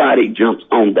 Everybody jumps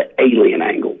on the alien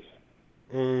angle.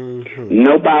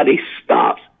 Nobody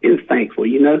stops and thinks, well,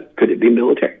 you know, could it be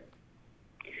military?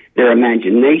 Their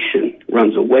imagination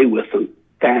runs away with them.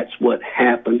 That's what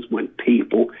happens when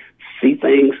people see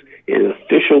things in an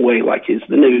official way, like it's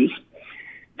the news.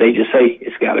 They just say,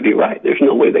 it's got to be right. There's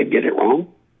no way they get it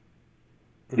wrong.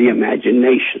 The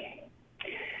imagination.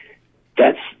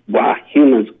 That's why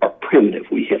humans are primitive.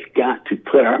 We have got to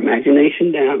put our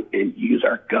imagination down and use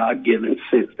our God-given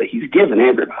sense that he's given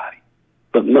everybody.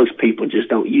 But most people just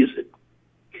don't use it.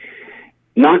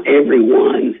 Not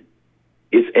everyone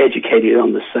is educated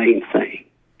on the same thing.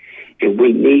 And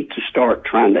we need to start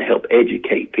trying to help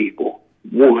educate people.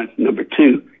 One. Number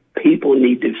two, people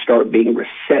need to start being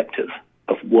receptive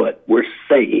of what we're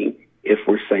saying if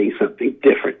we're saying something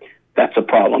different. That's a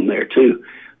problem there, too.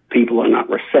 People are not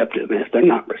receptive. And if they're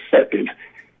not receptive,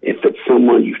 if it's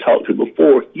someone you've talked to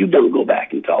before, you don't go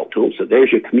back and talk to them. So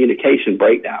there's your communication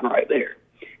breakdown right there.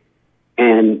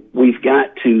 And we've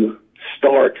got to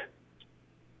start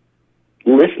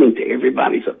listening to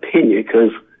everybody's opinion,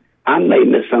 because I may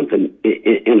miss something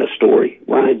in a story.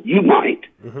 Ryan, you might.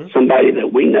 Somebody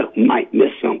that we know might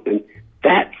miss something.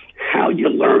 That's how you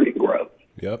learn and grow.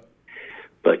 Yep.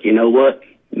 But you know what?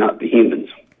 Not the humans.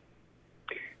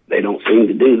 They don't seem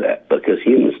to do that, because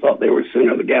humans thought they were the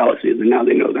center of the galaxy, and now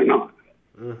they know they're not.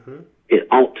 It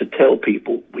ought to tell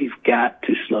people we've got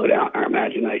to slow down our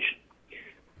imagination.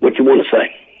 What you want to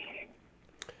say?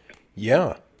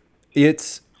 Yeah.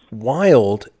 It's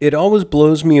wild. It always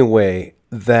blows me away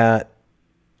that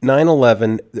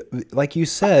 9/11, like you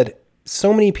said,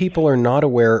 so many people are not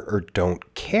aware or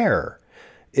don't care.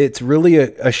 It's really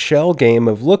a shell game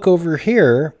of look over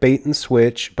here, bait and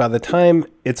switch. By the time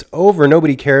it's over,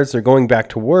 nobody cares. They're going back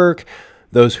to work.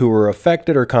 Those who were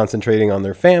affected are concentrating on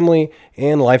their family,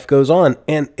 and life goes on.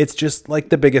 And it's just like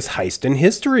the biggest heist in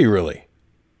history, really.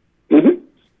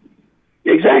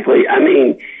 Exactly. I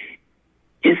mean,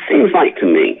 it seems like to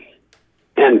me,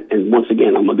 and once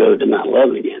again, I'm going to go to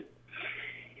 9/11 again.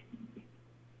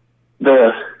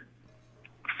 The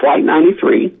Flight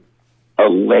 93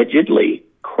 allegedly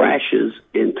crashes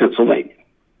in Pennsylvania,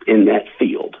 in that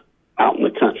field out in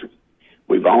the country.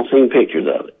 We've all seen pictures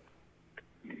of it.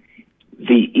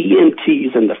 The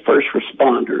EMTs and the first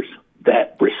responders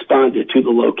that responded to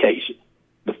the location,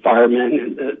 the firemen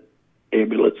and the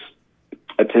ambulance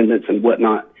attendants and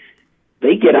whatnot,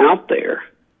 they get out there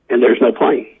and there's no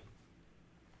plane.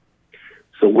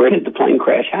 So where did the plane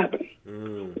crash happen?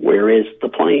 Where is the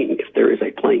plane? If there is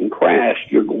a plane crash,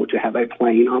 you're going to have a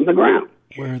plane on the ground.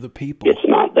 Where are the people? It's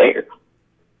not there.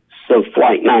 So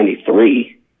Flight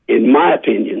 93, in my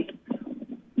opinion,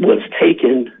 was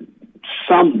taken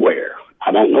somewhere.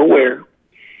 I don't know where.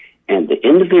 And the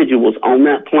individuals on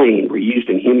that plane were used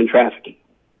in human trafficking.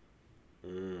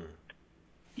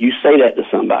 You say that to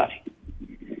somebody,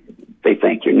 they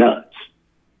think you're nuts.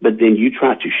 But then you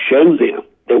try to show them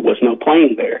there was no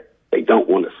plane there. They don't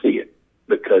want to see it,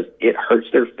 because it hurts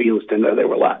their feelings to know they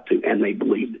were lied to, and they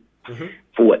believed it.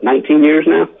 For what, 19 years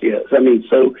now? Yes. I mean,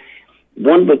 so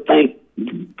one would think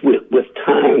with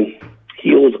time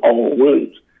heals all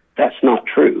wounds. That's not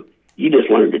true. You just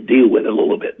learn to deal with it a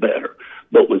little bit better.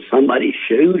 But when somebody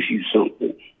shows you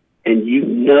something and you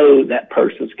know that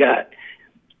person's got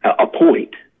a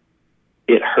point,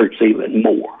 it hurts even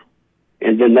more.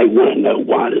 And then they want to know,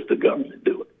 why does the government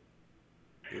do it?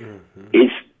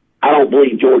 I don't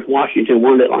believe George Washington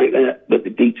wanted it like that, but the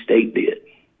deep state did.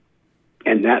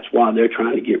 And that's why they're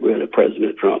trying to get rid of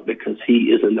President Trump, because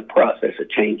he is in the process of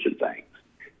changing things.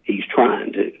 He's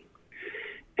trying to.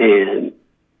 And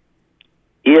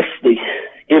if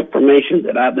information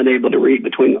that I've been able to read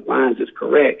between the lines is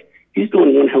correct, he's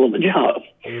doing one hell of a job.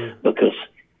 Because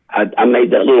I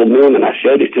made that little meme and I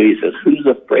showed it to you. He says, who's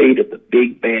afraid of the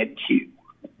big bad Q?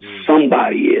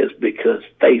 Somebody is, because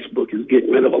Facebook is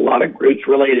getting rid of a lot of groups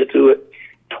related to it.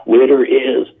 Twitter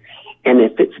is. And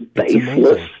if it's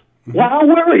baseless, why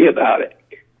worry about it?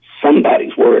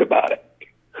 Somebody's worried about it.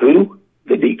 Who?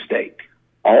 The deep state.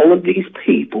 All of these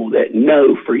people that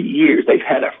know for years they've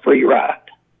had a free ride.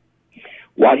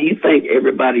 Why do you think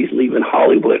everybody's leaving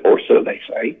Hollywood, or so they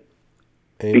say?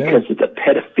 Amen. Because of the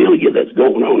pedophilia that's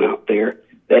going on out there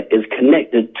that is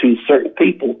connected to certain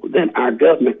people within our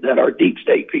government that are deep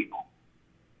state people.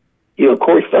 You know,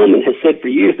 Corey Feldman has said for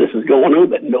years this is going on,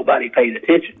 but nobody paid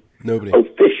attention. Nobody.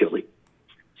 Officially.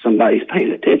 Somebody's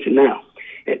paying attention now.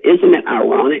 And isn't it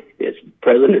ironic? It's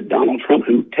President Donald Trump,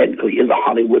 who technically is a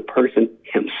Hollywood person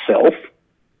himself,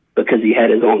 because he had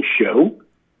his own show.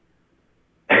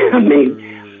 I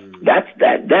mean,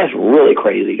 that's really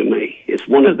crazy to me. It's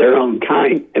one of their own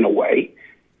kind, in a way,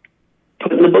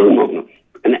 putting the boom on them.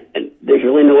 And there's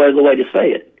really no other way to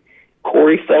say it.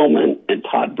 Corey Feldman and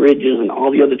Todd Bridges and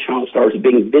all the other child stars are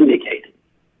being vindicated,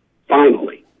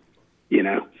 finally, you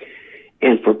know.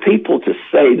 And for people to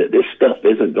say that this stuff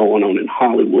isn't going on in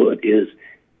Hollywood is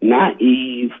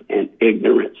naive and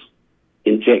ignorance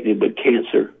injected with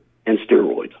cancer and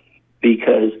steroids.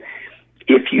 Because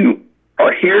if you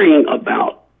are hearing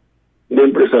about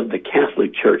members of the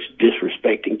Catholic Church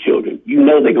disrespecting children, you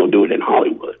know they're going to do it in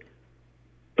Hollywood,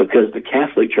 because the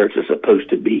Catholic Church is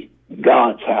supposed to be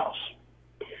God's house.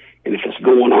 And if it's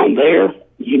going on there,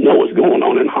 you know what's going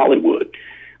on in Hollywood.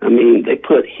 I mean, they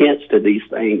put hints to these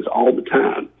things all the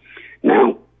time.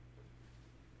 Now,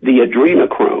 the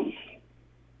adrenochrome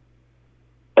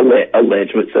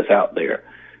allegements that's out there,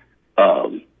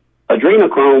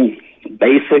 adrenochrome,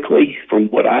 basically, from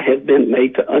what I have been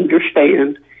made to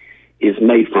understand, is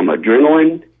made from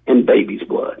adrenaline and baby's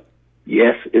blood.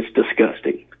 Yes, it's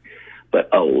disgusting. But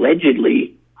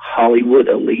allegedly, Hollywood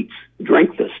elites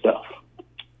drink this stuff.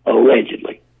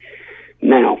 Allegedly.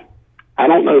 Now, I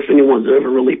don't know if anyone's ever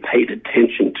really paid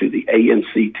attention to the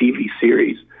AMC TV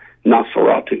series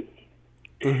Nosferatu.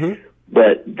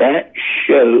 But that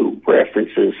show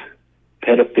references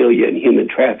pedophilia and human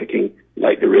trafficking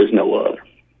like there is no other.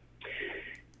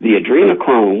 The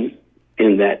adrenochrome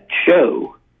in that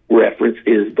show reference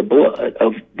is the blood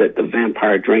that the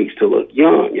vampire drinks to look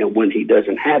young, and when he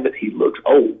doesn't have it, he looks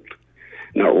old.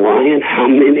 Now, Ryan, how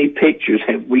many pictures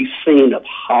have we seen of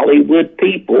Hollywood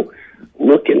people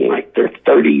looking like they're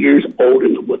 30 years older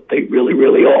than what they really,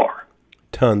 really are?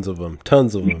 Tons of them.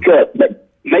 But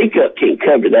makeup can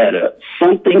cover that up.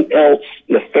 Something else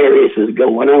nefarious is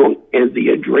going on, and the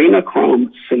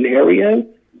adrenochrome scenario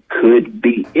could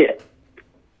be it.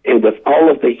 And with all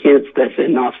of the hints that's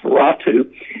in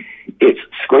Nosferatu, it's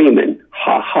screaming,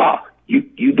 ha ha,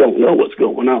 you don't know what's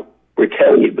going on. We're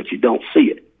telling you, but you don't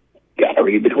see it. Got to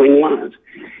read between the lines.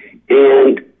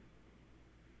 And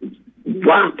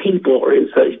why people are in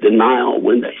such denial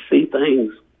when they see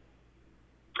things,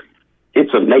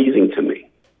 it's amazing to me,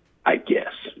 I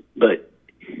guess. But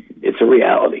it's a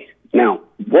reality. Now,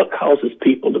 what causes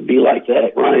people to be like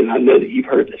that, Ryan, I know that you've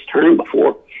heard this term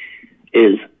before,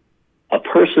 is a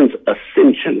person's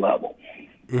ascension level.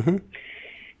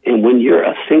 And when your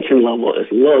ascension level is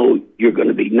low, you're going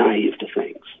to be naive to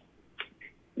things.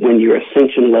 When your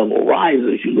ascension level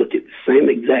rises, you look at the same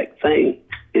exact thing,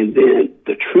 and then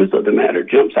the truth of the matter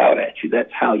jumps out at you.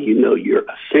 That's how you know your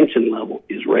ascension level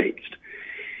is raised.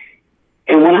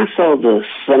 And when I saw the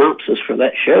synopsis for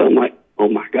that show, I'm like, oh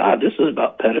my God, this is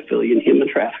about pedophilia and human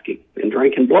trafficking and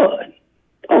drinking blood.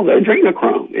 Oh, they're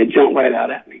adrenochrome. It jumped right out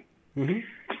at me.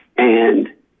 And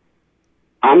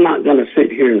I'm not going to sit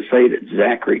here and say that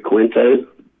Zachary Quinto,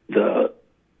 the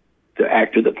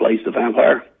actor that plays the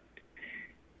vampire,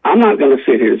 I'm not going to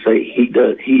sit here and say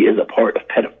he is a part of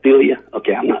pedophilia.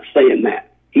 Okay, I'm not saying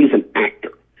that. He's an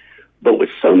actor. But with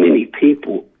so many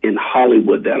people in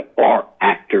Hollywood that are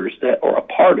actors that are a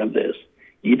part of this,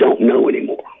 you don't know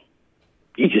anymore.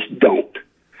 You just don't.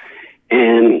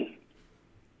 And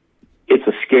it's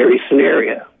a scary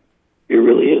scenario. It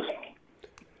really is.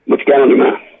 What you got on your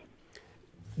mind?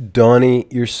 Donnie,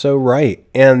 you're so right.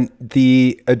 And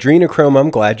the adrenochrome, I'm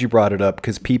glad you brought it up,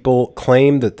 because people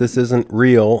claim that this isn't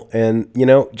real. And, you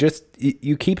know, just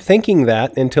you keep thinking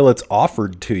that until it's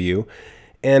offered to you.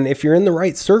 And if you're in the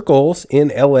right circles in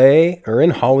LA or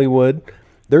in Hollywood,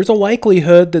 there's a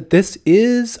likelihood that this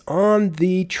is on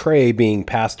the tray being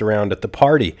passed around at the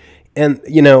party. And,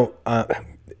 you know,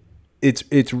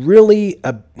 it's really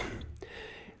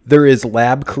there is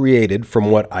lab created, from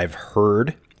what I've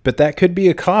heard, But that could be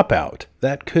a cop-out.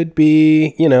 That could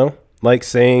be, like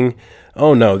saying,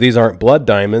 oh no, these aren't blood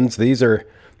diamonds. These are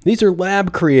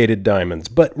lab-created diamonds.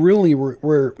 But really,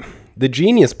 we're the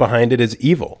genius behind it is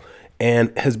evil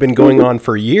and has been going on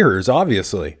for years,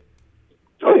 obviously.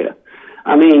 Oh, yeah.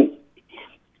 I mean,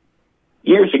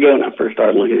 years ago when I first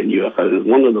started looking at UFOs,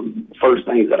 one of the first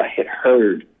things that I had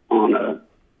heard on a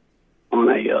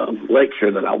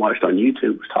lecture that I watched on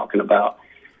YouTube was talking about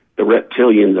the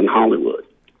reptilians in Hollywood.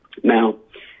 Now,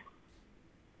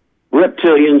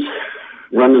 reptilians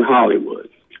running Hollywood.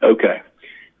 Okay,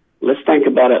 let's think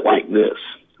about it like this.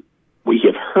 We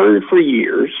have heard for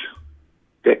years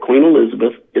that Queen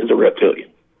Elizabeth is a reptilian.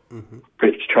 Mm-hmm.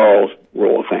 Prince Charles,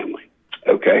 royal family.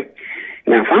 Okay.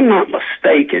 Now, if I'm not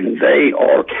mistaken, they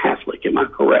are Catholic. Am I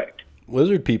correct?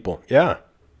 Lizard people, yeah.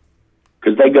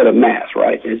 Because they go to Mass,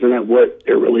 right? Isn't that what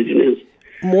their religion is?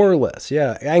 More or less,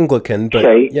 yeah. Anglican,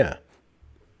 but yeah.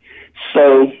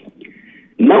 So,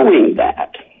 knowing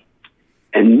that,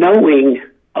 and knowing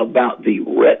about the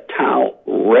reptile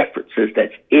references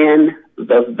that's in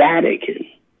the Vatican,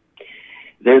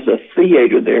 there's a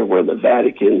theater there where the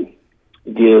Vatican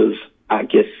gives, I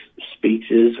guess,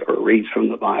 speeches or reads from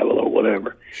the Bible or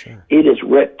whatever. Sure. It is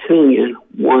Reptilian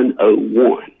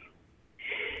 101.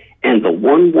 And the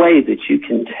one way that you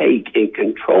can take and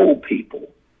control people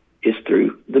is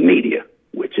through the media,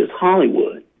 which is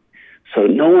Hollywood. So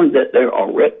knowing that there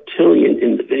are reptilian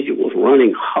individuals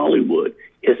running Hollywood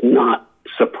is not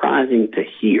surprising to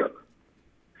hear.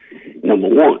 Number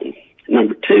one.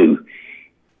 Number two,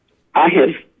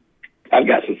 I've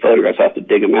got some photographs, I have to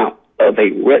dig them out, of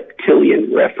a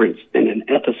reptilian reference in an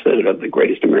episode of The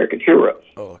Greatest American Hero.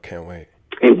 Oh, I can't wait.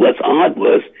 And what's odd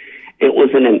was it was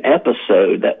in an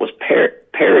episode that was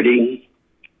parodying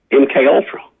MK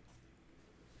Ultra.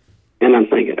 And I'm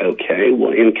thinking, okay,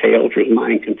 well, MK Ultra is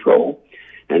mind control,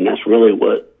 and that's really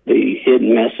what the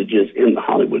hidden messages in the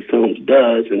Hollywood films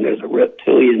does, and there's a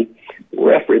reptilian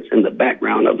reference in the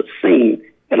background of the scene.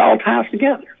 It all ties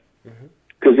together.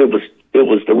 Because it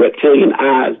was the reptilian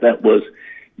eyes that was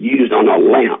used on a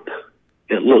lamp.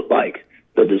 It looked like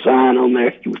the design on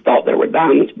there, you thought there were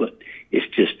diamonds, but it's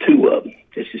just two of them.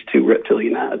 It's just two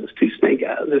reptilian eyes. It's two snake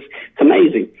eyes. It's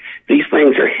amazing. These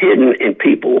things are hidden, and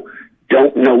people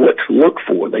don't know what to look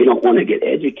for. They don't want to get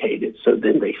educated, so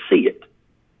then they see it.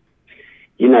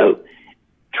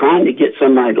 Trying to get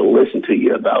somebody to listen to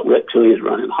you about reptilians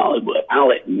running Hollywood, I'll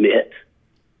admit,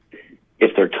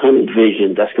 if they're tunnel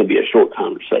vision, that's going to be a short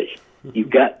conversation.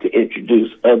 You've got to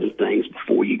introduce other things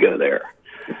before you go there.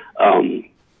 And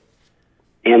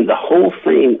the whole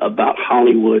thing about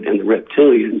Hollywood and the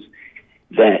reptilians,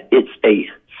 that it's a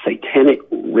satanic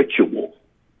ritual,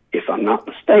 if I'm not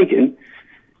mistaken,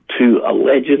 to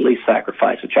allegedly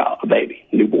sacrifice a child, a baby,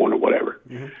 newborn or whatever.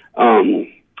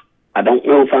 Mm-hmm. I don't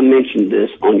know if I mentioned this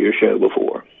on your show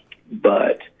before,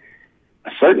 but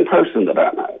a certain person that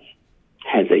I know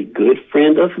has a good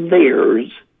friend of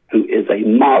theirs who is a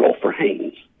model for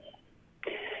Hanes.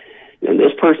 And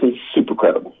this person's super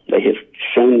credible. They have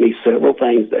shown me several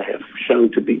things that have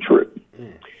shown to be true.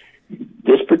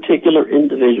 This particular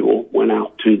individual went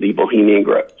out to the Bohemian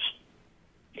Groves.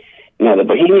 Now, the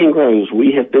Bohemian Groves,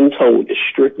 we have been told, is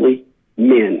strictly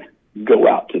men go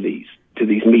out to these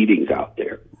meetings out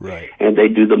there. Right. And they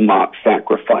do the mock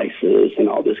sacrifices and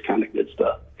all this kind of good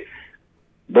stuff.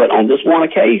 But on this one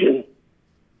occasion,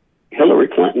 Hillary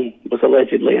Clinton was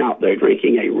allegedly out there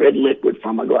drinking a red liquid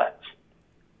from a glass.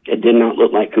 It did not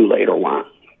look like Kool-Aid or wine.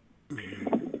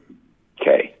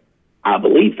 Okay. I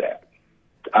believe that.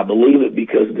 I believe it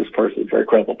because this person is a very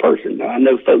credible person. Now, I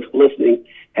know folks listening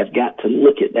have got to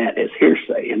look at that as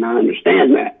hearsay, and I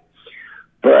understand that.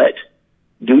 But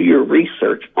do your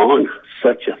research on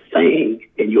such a thing,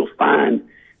 and you'll find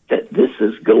that this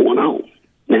is going on.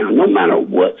 Now, no matter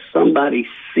what somebody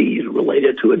sees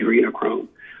related to adrenochrome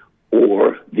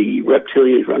or the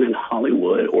reptilians running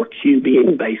Hollywood or Q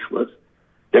being baseless,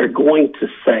 they're going to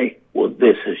say, well,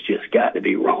 this has just got to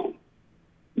be wrong.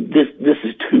 This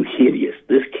is too hideous.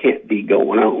 This can't be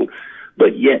going on.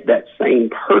 But yet that same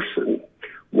person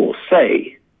will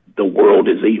say the world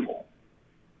is evil.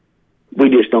 We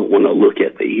just don't want to look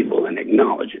at the evil and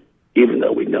acknowledge it, even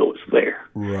though we know it's there.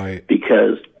 Right.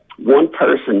 Because one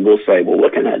person will say, well,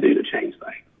 what can I do to change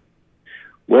things?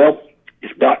 Well,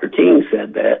 if Dr. King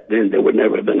said that, then there would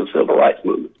never have been a civil rights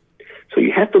movement. So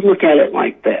you have to look at it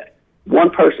like that. One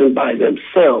person by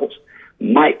themselves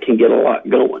can get a lot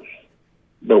going.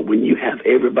 But when you have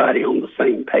everybody on the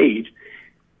same page,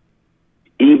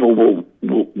 evil will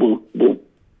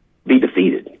be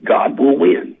defeated. God will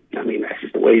win. I mean, that's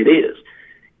just the way it is.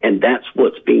 And that's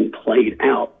what's being played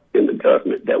out in the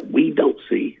government that we don't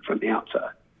see from the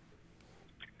outside.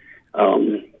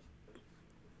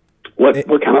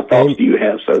 What kind of thoughts do you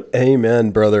have? So,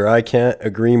 amen, brother. I can't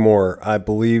agree more. I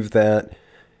believe that,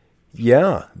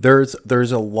 yeah, there's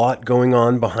a lot going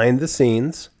on behind the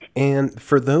scenes. And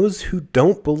for those who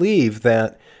don't believe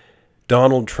that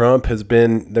Donald Trump there's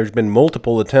been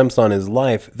multiple attempts on his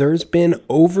life. There's been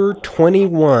over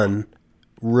 21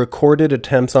 recorded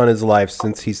attempts on his life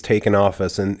since he's taken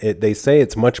office, and they say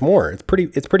it's much more. It's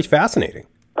pretty fascinating.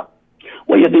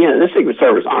 Well, yeah, the Secret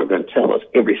Service aren't going to tell us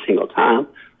every single time,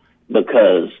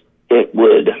 because it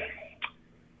would.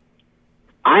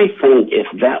 I think if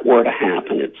that were to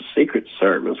happen, if the Secret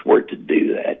Service were to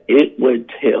do that, it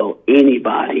would tell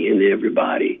anybody and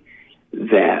everybody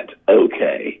that,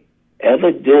 okay,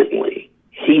 evidently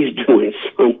he's doing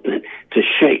something to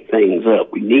shake things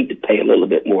up. We need to pay a little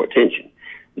bit more attention.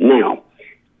 Now,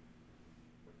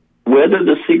 whether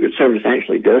the Secret Service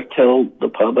actually does tell the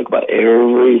public about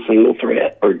every single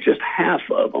threat or just half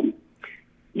of them,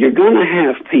 you're going to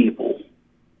have people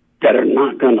that are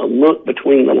not going to look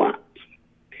between the lines.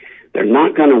 They're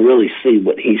not going to really see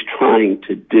what he's trying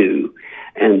to do,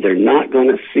 and they're not going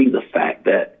to see the fact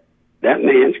that that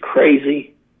man's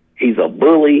crazy, he's a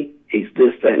bully, he's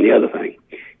this, that, and the other thing.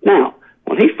 Now,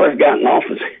 when he first got in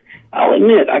office, I'll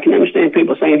admit, I can understand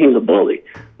people saying he's a bully.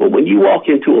 But when you walk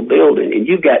into a building and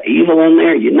you got evil in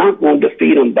there, you're not going to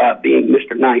defeat them by being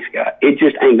Mr. Nice Guy. It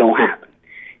just ain't going to happen.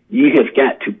 You have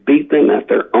got to beat them at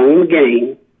their own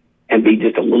game and be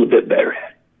just a little bit better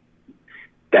at it.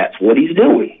 That's what he's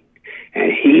doing.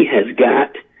 And he has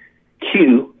got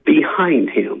Q behind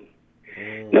him.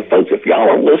 Now, folks, if y'all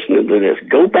are listening to this,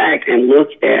 go back and look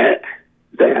at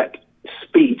that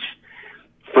speech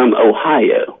from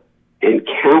Ohio and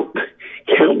count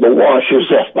the washers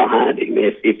that's behind him.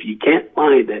 If you can't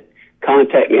find it,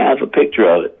 contact me. I have a picture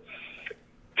of it.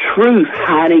 Truth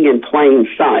hiding in plain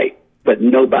sight, but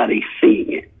nobody's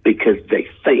seeing it because they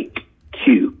think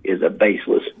Q is a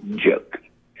baseless joke.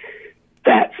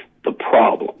 That's the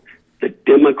problem. The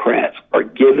Democrats are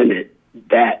giving it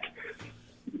that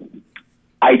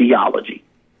ideology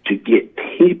to get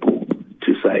people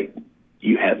to say,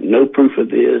 you have no proof of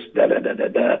this,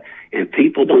 da-da-da-da-da. And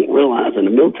people don't realize in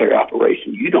a military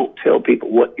operation, you don't tell people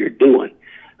what you're doing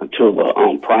until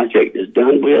the project is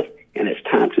done with and it's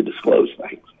time to disclose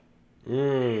things.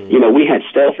 You know, we had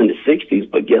stealth in the 60s,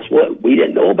 but guess what? We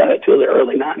didn't know about it till the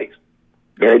early 90s.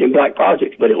 Buried in black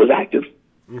projects, but it was active.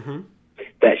 Mm-hmm.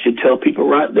 That should tell people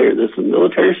right there, this is a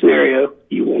military scenario.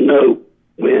 You will know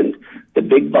when the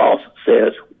big boss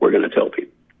says, we're going to tell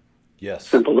people. Yes.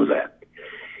 Simple as that.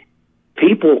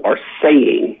 People are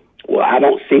saying, well, I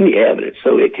don't see any evidence,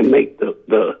 so it can make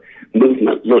the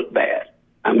movement look bad.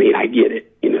 I mean, I get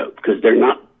it, you know, because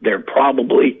they're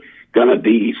probably going to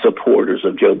be supporters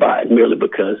of Joe Biden merely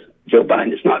because Joe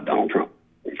Biden is not Donald Trump,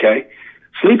 okay?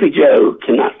 Sleepy Joe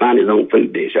cannot find his own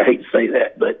food dish. I hate to say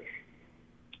that, but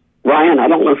Ryan, I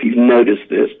don't know if you've noticed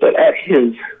this, but at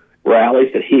his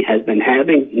rallies that he has been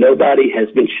having, nobody has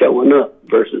been showing up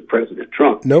versus President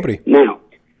Trump. Nobody. Now,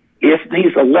 if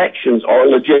these elections are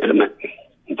legitimate,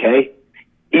 okay,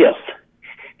 if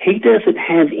he doesn't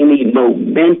have any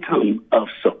momentum of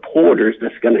supporters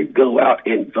that's going to go out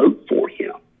and vote for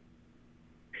him,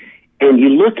 and you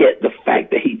look at the fact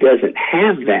that he doesn't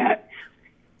have that,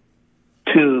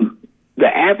 to the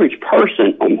average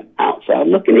person on the outside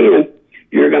looking in,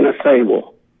 you're going to say,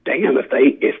 well, damn, if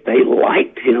they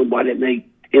liked him, why didn't they,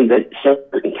 in the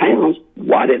certain towns,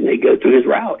 why didn't they go to his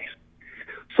rallies?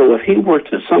 So if he were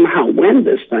to somehow win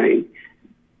this thing,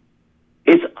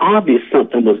 it's obvious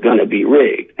something was going to be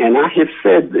rigged. And I have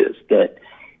said this, that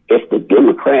if the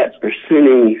Democrats are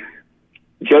sending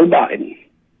Joe Biden,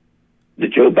 the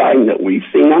Joe Biden that we've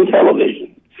seen on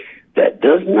television, that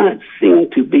does not seem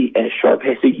to be as sharp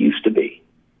as he used to be,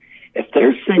 if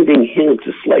they're sending him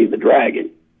to slay the dragon,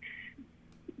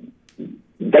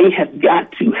 they have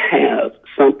got to have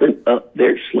something up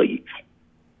their sleeve.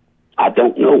 I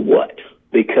don't know what,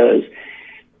 because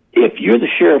if you're the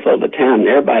sheriff of a town and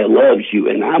everybody loves you,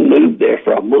 and I moved there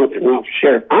for a month and run for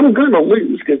sheriff, I'm going to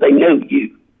lose because they know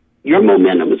you. Your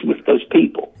momentum is with those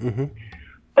people. Mm-hmm.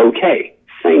 Okay,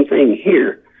 same thing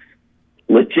here.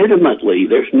 Legitimately,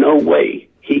 there's no way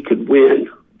he could win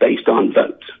based on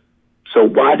votes. So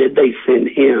why did they send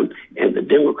him and the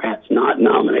Democrats not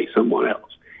nominate someone else?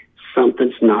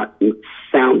 Something's not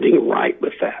sounding right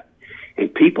with that.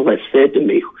 And people have said to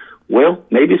me, well,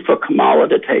 maybe it's for Kamala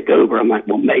to take over. I'm like,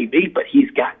 well, maybe, but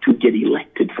he's got to get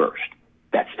elected first.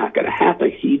 That's not going to happen.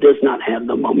 He does not have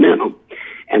the momentum.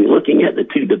 And looking at the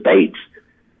two debates,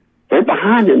 they're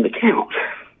behind in the count.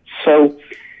 So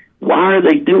why are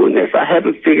they doing this? I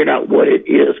haven't figured out what it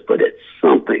is, but it's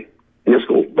something. And it's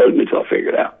going to bug me until I figure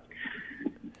it out.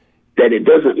 that it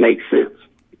doesn't make sense.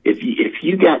 If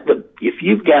you've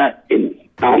got, and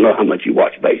I don't know how much you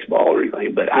watch baseball or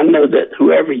anything, but I know that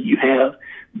whoever you have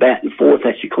batting fourth,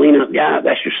 that's your cleanup guy,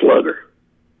 that's your slugger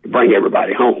to bring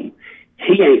everybody home.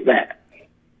 He ain't that.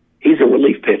 He's a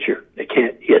relief pitcher that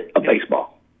can't hit a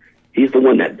baseball. He's the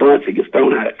one that bunts and gets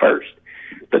thrown out at first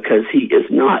because he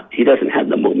doesn't have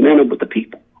the momentum with the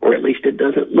people, or at least it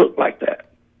doesn't look like that.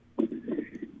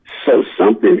 So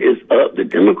something is up. The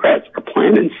Democrats are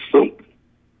planning something.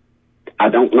 I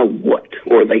don't know what,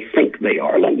 or they think they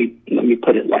are. Let me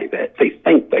put it like that. They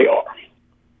think they are.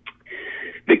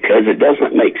 Because it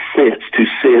doesn't make sense to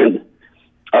send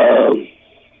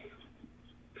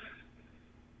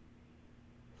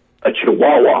a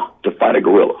chihuahua to fight a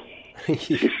gorilla.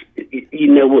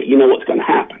 You know what's going to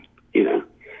happen,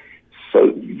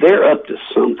 So they're up to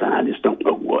something. I just don't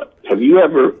know what. Have you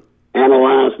ever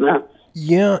analyzed that?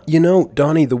 Yeah,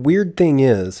 Donnie, the weird thing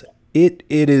is, it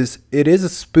is a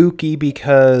spooky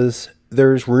because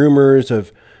there's rumors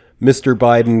of Mr.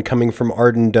 Biden coming from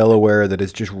Arden, Delaware that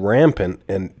is just rampant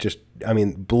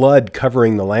and blood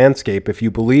covering the landscape if you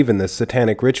believe in this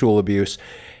satanic ritual abuse,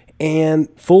 and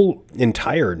full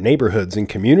entire neighborhoods and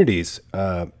communities,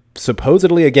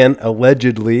 supposedly, again,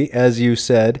 allegedly, as you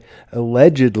said,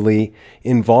 allegedly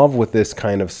involved with this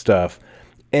kind of stuff.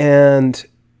 And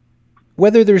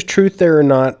whether there's truth there or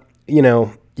not,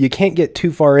 you can't get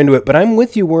too far into it, but I'm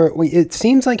with you where it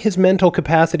seems like his mental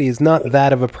capacity is not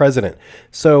that of a president.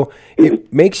 So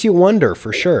it makes you wonder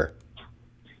for sure.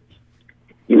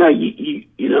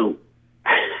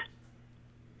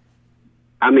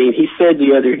 He said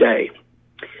the other day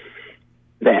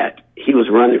that he was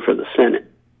running for the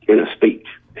Senate in a speech,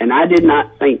 and I did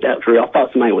not think that was real. I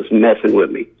thought somebody was messing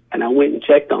with me, and I went and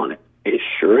checked on it, and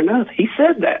sure enough, he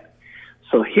said that.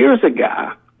 So here's a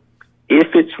guy,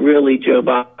 if it's really Joe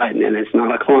Biden and it's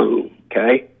not a clone,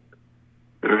 okay?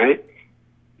 All right?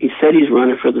 He said he's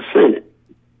running for the Senate.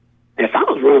 If I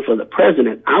was running for the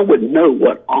president, I would know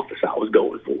what office I was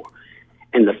going for.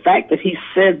 And the fact that he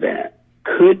said that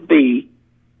could be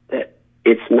that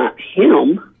it's not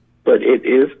him, but it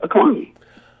is a clone.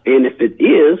 And if it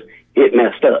is, it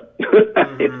messed up.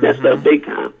 It messed up big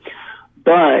time.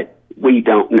 But we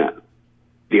don't know.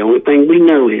 The only thing we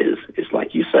know is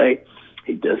like you say,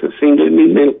 he doesn't seem to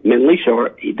be mentally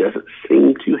sharp. He doesn't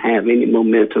seem to have any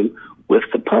momentum with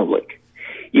the public.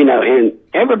 And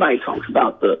everybody talks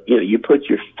about you put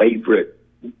your favorite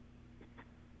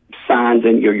signs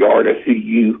in your yard of who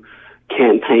you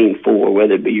campaign for,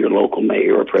 whether it be your local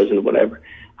mayor or president or whatever.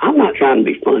 I'm not trying to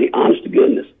be funny, honest to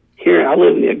goodness. Here, I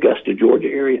live in the Augusta, Georgia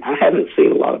area. I haven't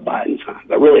seen a lot of Biden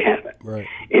signs. I really haven't. Right.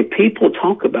 And people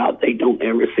talk about they don't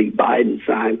ever see Biden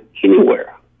signs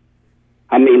anywhere.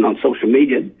 On social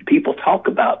media, people talk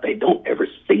about they don't ever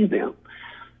see them.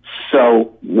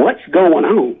 So what's going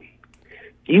on?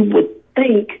 You would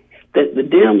think that the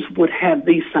Dems would have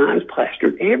these signs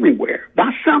plastered everywhere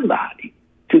by somebody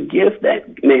to give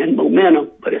that man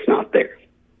momentum, but it's not there.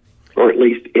 Or at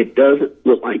least it doesn't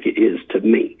look like it is to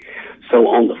me. So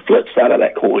on the flip side of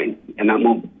that coin, and I'm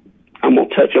gonna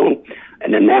touch on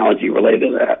an analogy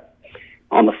related to that.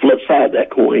 On the flip side of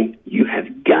that coin, you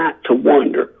have got to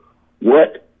wonder,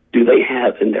 what do they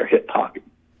have in their hip pocket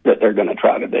that they're going to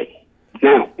try to do?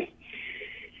 Now,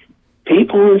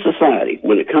 people in society,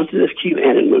 when it comes to this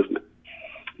QAnon movement,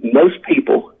 most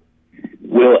people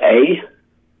will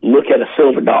look at a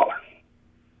silver dollar,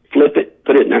 flip it,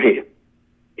 put it in their hand.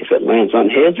 If it lands on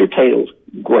heads or tails,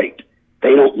 great.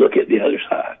 They don't look at the other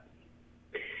side.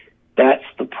 That's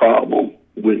the problem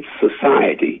with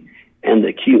society and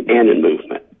the QAnon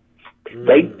movement.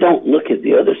 They don't look at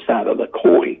the other side of the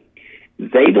coin.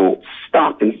 They don't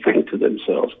stop and think to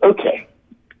themselves, okay,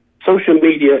 social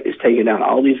media is taking down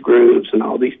all these groups and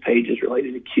all these pages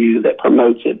related to Q that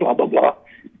promotes it, blah, blah, blah.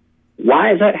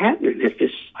 Why is that happening? If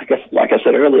it's, like I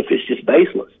said earlier, if it's just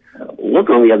baseless, look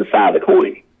on the other side of the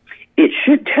coin. It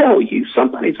should tell you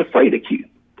somebody's afraid of Q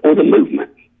or the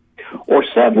movement or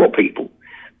several people.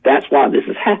 That's why this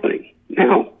is happening.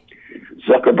 Now,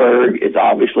 Zuckerberg is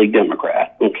obviously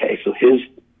Democrat. Okay, so his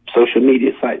social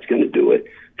media site's going to do it.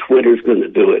 Twitter's going to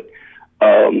do it.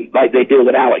 Like they did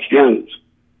with Alex Jones.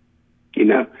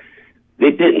 They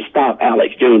didn't stop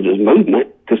Alex Jones's movement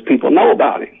because people know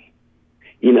about him.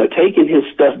 Taking his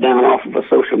stuff down off of a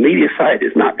social media site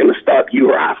is not going to stop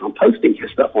you or I from posting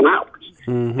his stuff on ours.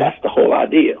 Mm-hmm. That's the whole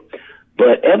idea.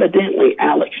 But evidently,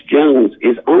 Alex Jones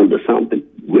is onto something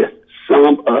with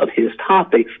some of his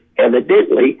topics,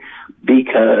 evidently,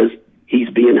 because he's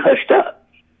being hushed up.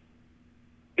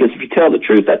 Because if you tell the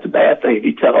truth, that's a bad thing. If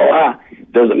you tell a lie,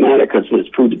 it doesn't matter, because when it's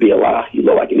proved to be a lie, you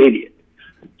look like an idiot.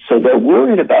 So they're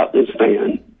worried about this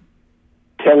man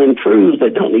telling truths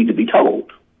that don't need to be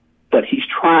told. But he's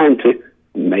trying to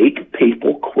make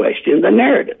people question the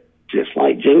narrative, just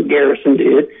like Jim Garrison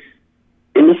did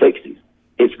in the 60s.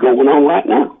 It's going on right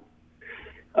now.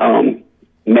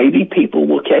 Maybe people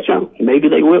will catch on. Maybe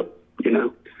they will, you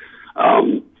know.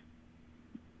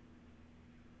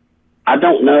 I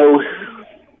don't know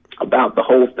about the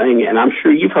whole thing, and I'm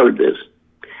sure you've heard this.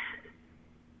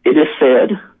 It is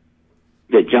said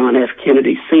that John F.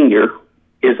 Kennedy Sr.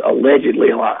 is allegedly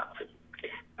alive.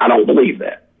 I don't believe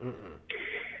that.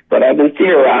 But I've been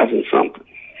theorizing something.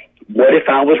 What if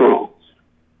I was wrong?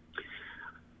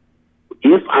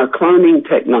 If our cloning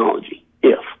technology,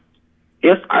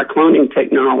 if our cloning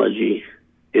technology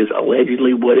is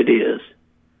allegedly what it is,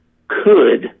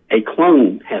 could a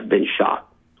clone have been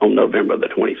shot on November the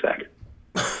 22nd?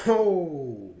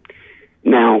 Oh.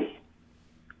 Now,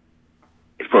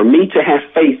 for me to have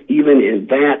faith even in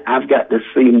that, I've got to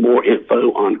see more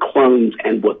info on clones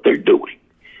and what they're doing.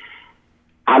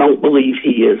 I don't believe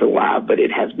he is alive, but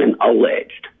it has been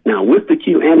alleged. Now, with the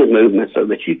QAnon movement, so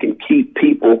that you can keep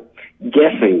people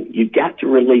guessing, you've got to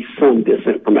release some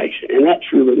disinformation, and that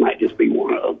truly might just be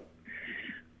one of them.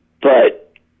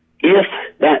 But if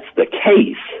that's the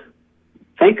case,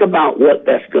 think about what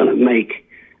that's going to make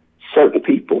certain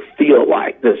people feel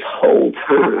like this whole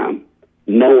time,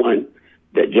 knowing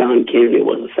that John Kennedy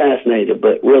was assassinated,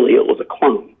 but really it was a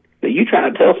clone. Now, you try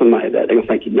to tell somebody that, they're going to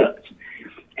think you're nuts.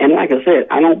 And like I said,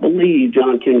 I don't believe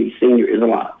John Kennedy Sr. is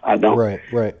alive. I don't.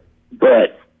 Right.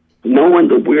 But knowing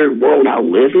the weird world I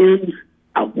live in,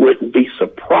 I wouldn't be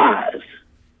surprised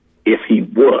if he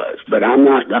was. But I'm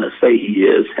not going to say he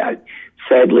is.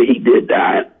 Sadly, he did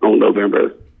die on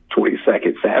November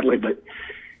 22nd, sadly. But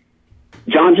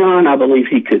John, I believe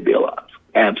he could be alive.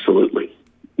 Absolutely.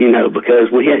 You know,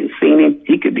 because we hadn't seen him.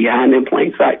 He could be hiding in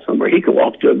plain sight somewhere. He could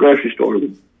walk to a grocery store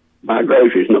and buy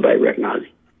groceries. Nobody recognizes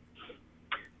him.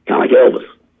 Kind of like Elvis.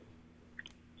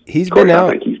 He's been out.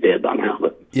 I think he's dead by now.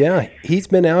 But yeah, he's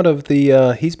been out of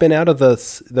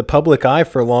the public eye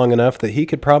for long enough that he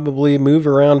could probably move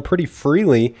around pretty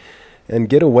freely and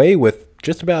get away with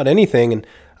just about anything. And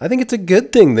I think it's a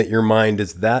good thing that your mind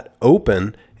is that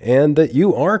open and that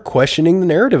you are questioning the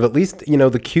narrative. At least, you know,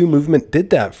 the Q movement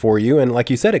did that for you. And like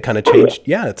you said, it kind of changed.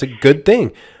 Yeah, it's a good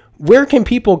thing. Where can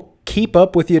people keep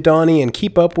up with you, Donnie, and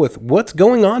keep up with what's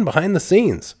going on behind the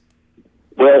scenes?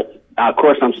 Well, of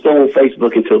course, I'm still on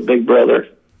Facebook until Big Brother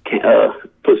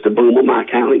puts the boom on my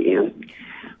account again.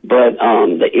 But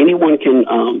anyone can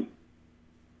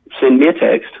send me a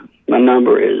text. My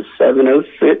number is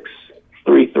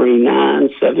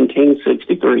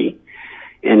 706-339-1763.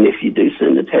 And if you do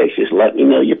send a text, just let me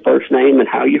know your first name and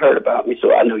how you heard about me,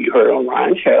 so I know you heard it on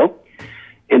Ryan's show.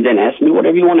 And then ask me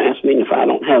whatever you want to ask me. And if I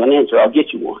don't have an answer, I'll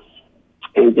get you one.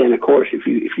 And then, of course, if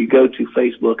you go to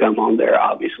Facebook, I'm on there,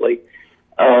 obviously.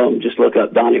 Just look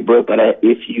up Donnie Brooke. But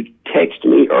if you text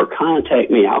me or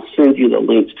contact me, I'll send you the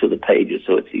links to the pages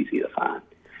so it's easy to find.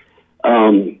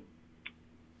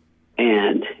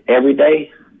 And every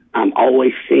day, I'm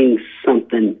always seeing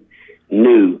something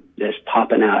new that's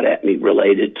popping out at me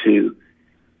related to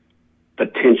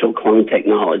potential clone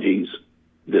technologies,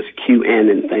 this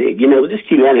QAnon thing. You know, this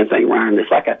QAnon thing, Ryan, it's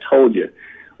like I told you,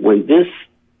 when this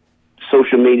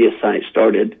social media site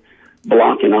started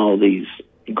blocking all these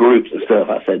groups and stuff,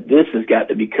 I said, this has got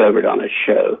to be covered on a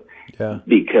show. Yeah.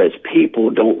 Because people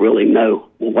don't really know,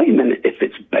 well, wait a minute, if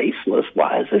it's baseless,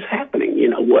 why is this happening? You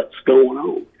know, what's going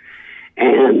on?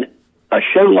 And a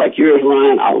show like yours,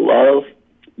 Ryan, I love,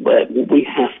 but what we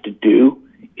have to do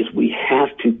is we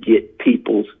have to get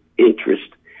people's interest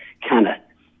kind of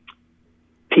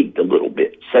peaked a little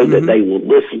bit so that they will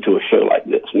listen to a show like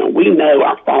this. Now, we know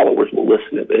our followers will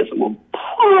listen to this and will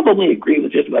probably agree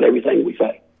with just about everything we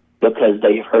say because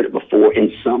they have heard it before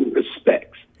in some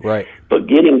respects. Right. But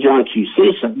getting John Q.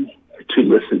 Citizen to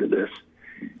listen to this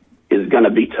is going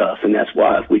to be tough, and that's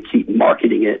why if we keep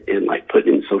marketing it and like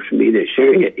putting it in social media,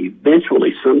 sharing it,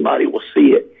 eventually somebody will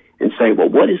see it and say, well,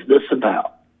 what is this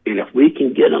about? And if we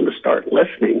can get them to start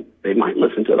listening, they might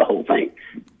listen to the whole thing.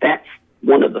 That's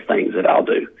one of the things that I'll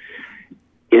do.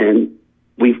 And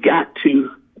we've got to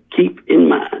keep in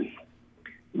mind,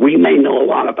 we may know a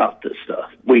lot about this stuff.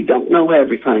 We don't know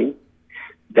everything.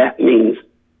 That means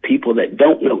people that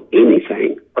don't know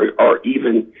anything are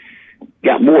even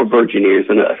got more virgin ears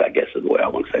than us, I guess is the way I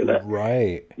want to say that.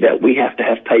 Right. That we have to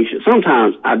have patience.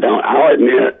 Sometimes I don't. I'll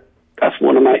admit that's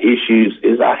one of my issues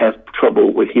is I have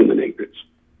trouble with human ignorance.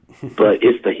 But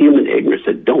it's the human ignorance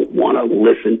that don't want to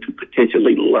listen to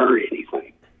potentially learn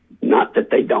anything. Not that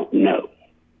they don't know.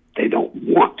 They don't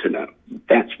want to know.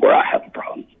 That's where I have a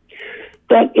problem.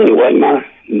 But anyway, my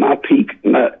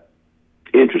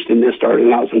interest in this started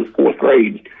and I was in the 4th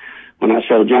grade. When I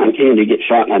saw John Kennedy get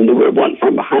shot and I knew it wasn't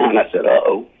from behind, I said,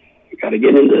 uh-oh, you got to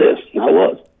get into this. And I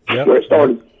was. That's where it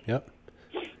started. Yep.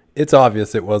 It's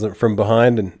obvious it wasn't from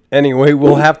behind. And anyway,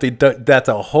 we'll have to, that's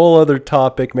a whole other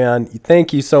topic, man.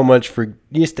 Thank you so much for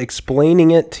just explaining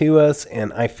it to us.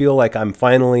 And I feel like I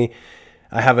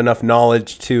have enough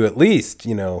knowledge to at least,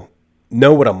 know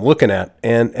what I'm looking at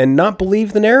and not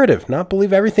believe the narrative, not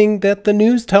believe everything that the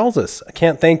news tells us. I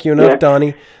can't thank you enough,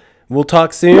 Donnie. We'll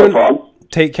talk soon. No problem.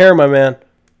 Take care, my man.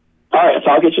 All right,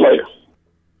 so I'll get you later.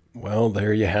 Well,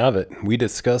 there you have it. We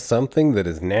discussed something that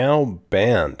is now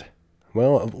banned.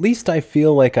 Well, at least I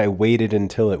feel like I waited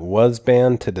until it was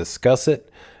banned to discuss it.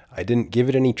 I didn't give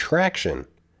it any traction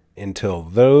until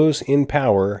those in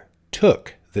power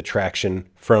took the traction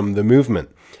from the movement.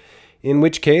 In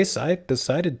which case, I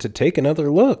decided to take another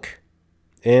look.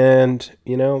 And,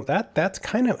 that's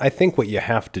kind of, I think, what you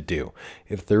have to do.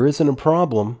 If there isn't a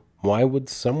problem, why would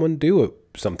someone do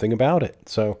something about it?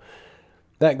 So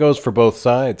that goes for both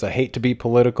sides. I hate to be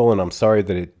political, and I'm sorry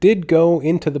that it did go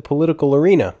into the political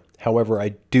arena. However,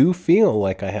 I do feel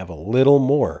like I have a little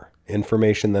more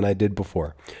information than I did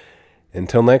before.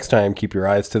 Until next time, keep your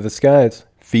eyes to the skies,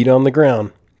 feet on the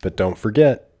ground, but don't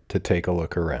forget to take a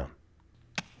look around.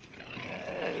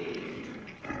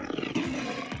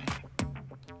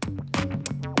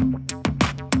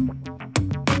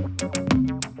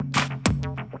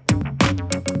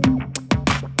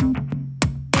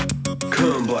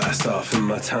 Come blast off in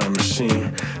my time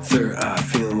machine. Third eye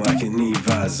feeling like an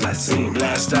Visine.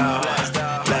 Blast off,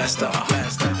 blast off,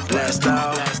 blast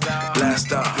off,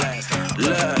 blast off.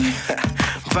 Look,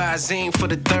 Visine for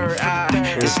the third eye.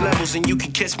 It's levels and you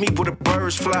can catch me where the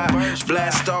birds fly.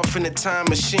 Blast off in the time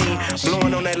machine,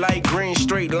 blowing on that light green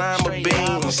straight line of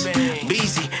beams.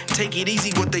 Beezy, take it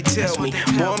easy what they tell me.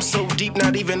 Boy, I'm so deep,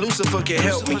 not even Lucifer can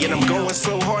help me. And I'm going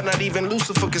so hard, not even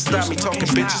Lucifer can stop me. Talking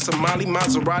bitches, Somali,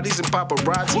 Maseratis, and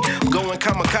paparazzi. I'm going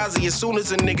kamikaze as soon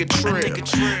as a nigga trip.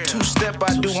 Two-step,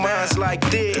 I do mines like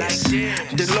this.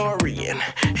 DeLorean,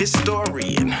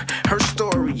 historian, her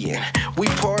story, and we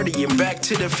partying back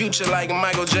to the future like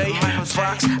Michael J.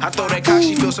 Fox. I throw that cock,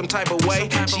 she feel some type of way.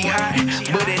 She hot,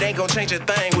 but it ain't gon' change a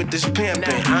thing with this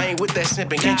pimpin'. I ain't with that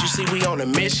simping. Can't you see we on a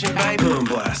mission, baby? Come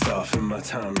blast off in my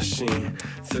time machine.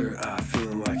 Third eye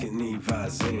feeling like it need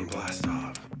Visine. Blast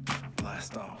off,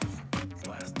 blast off,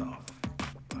 blast off,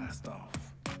 blast off.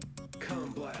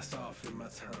 Come blast off in my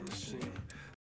time machine.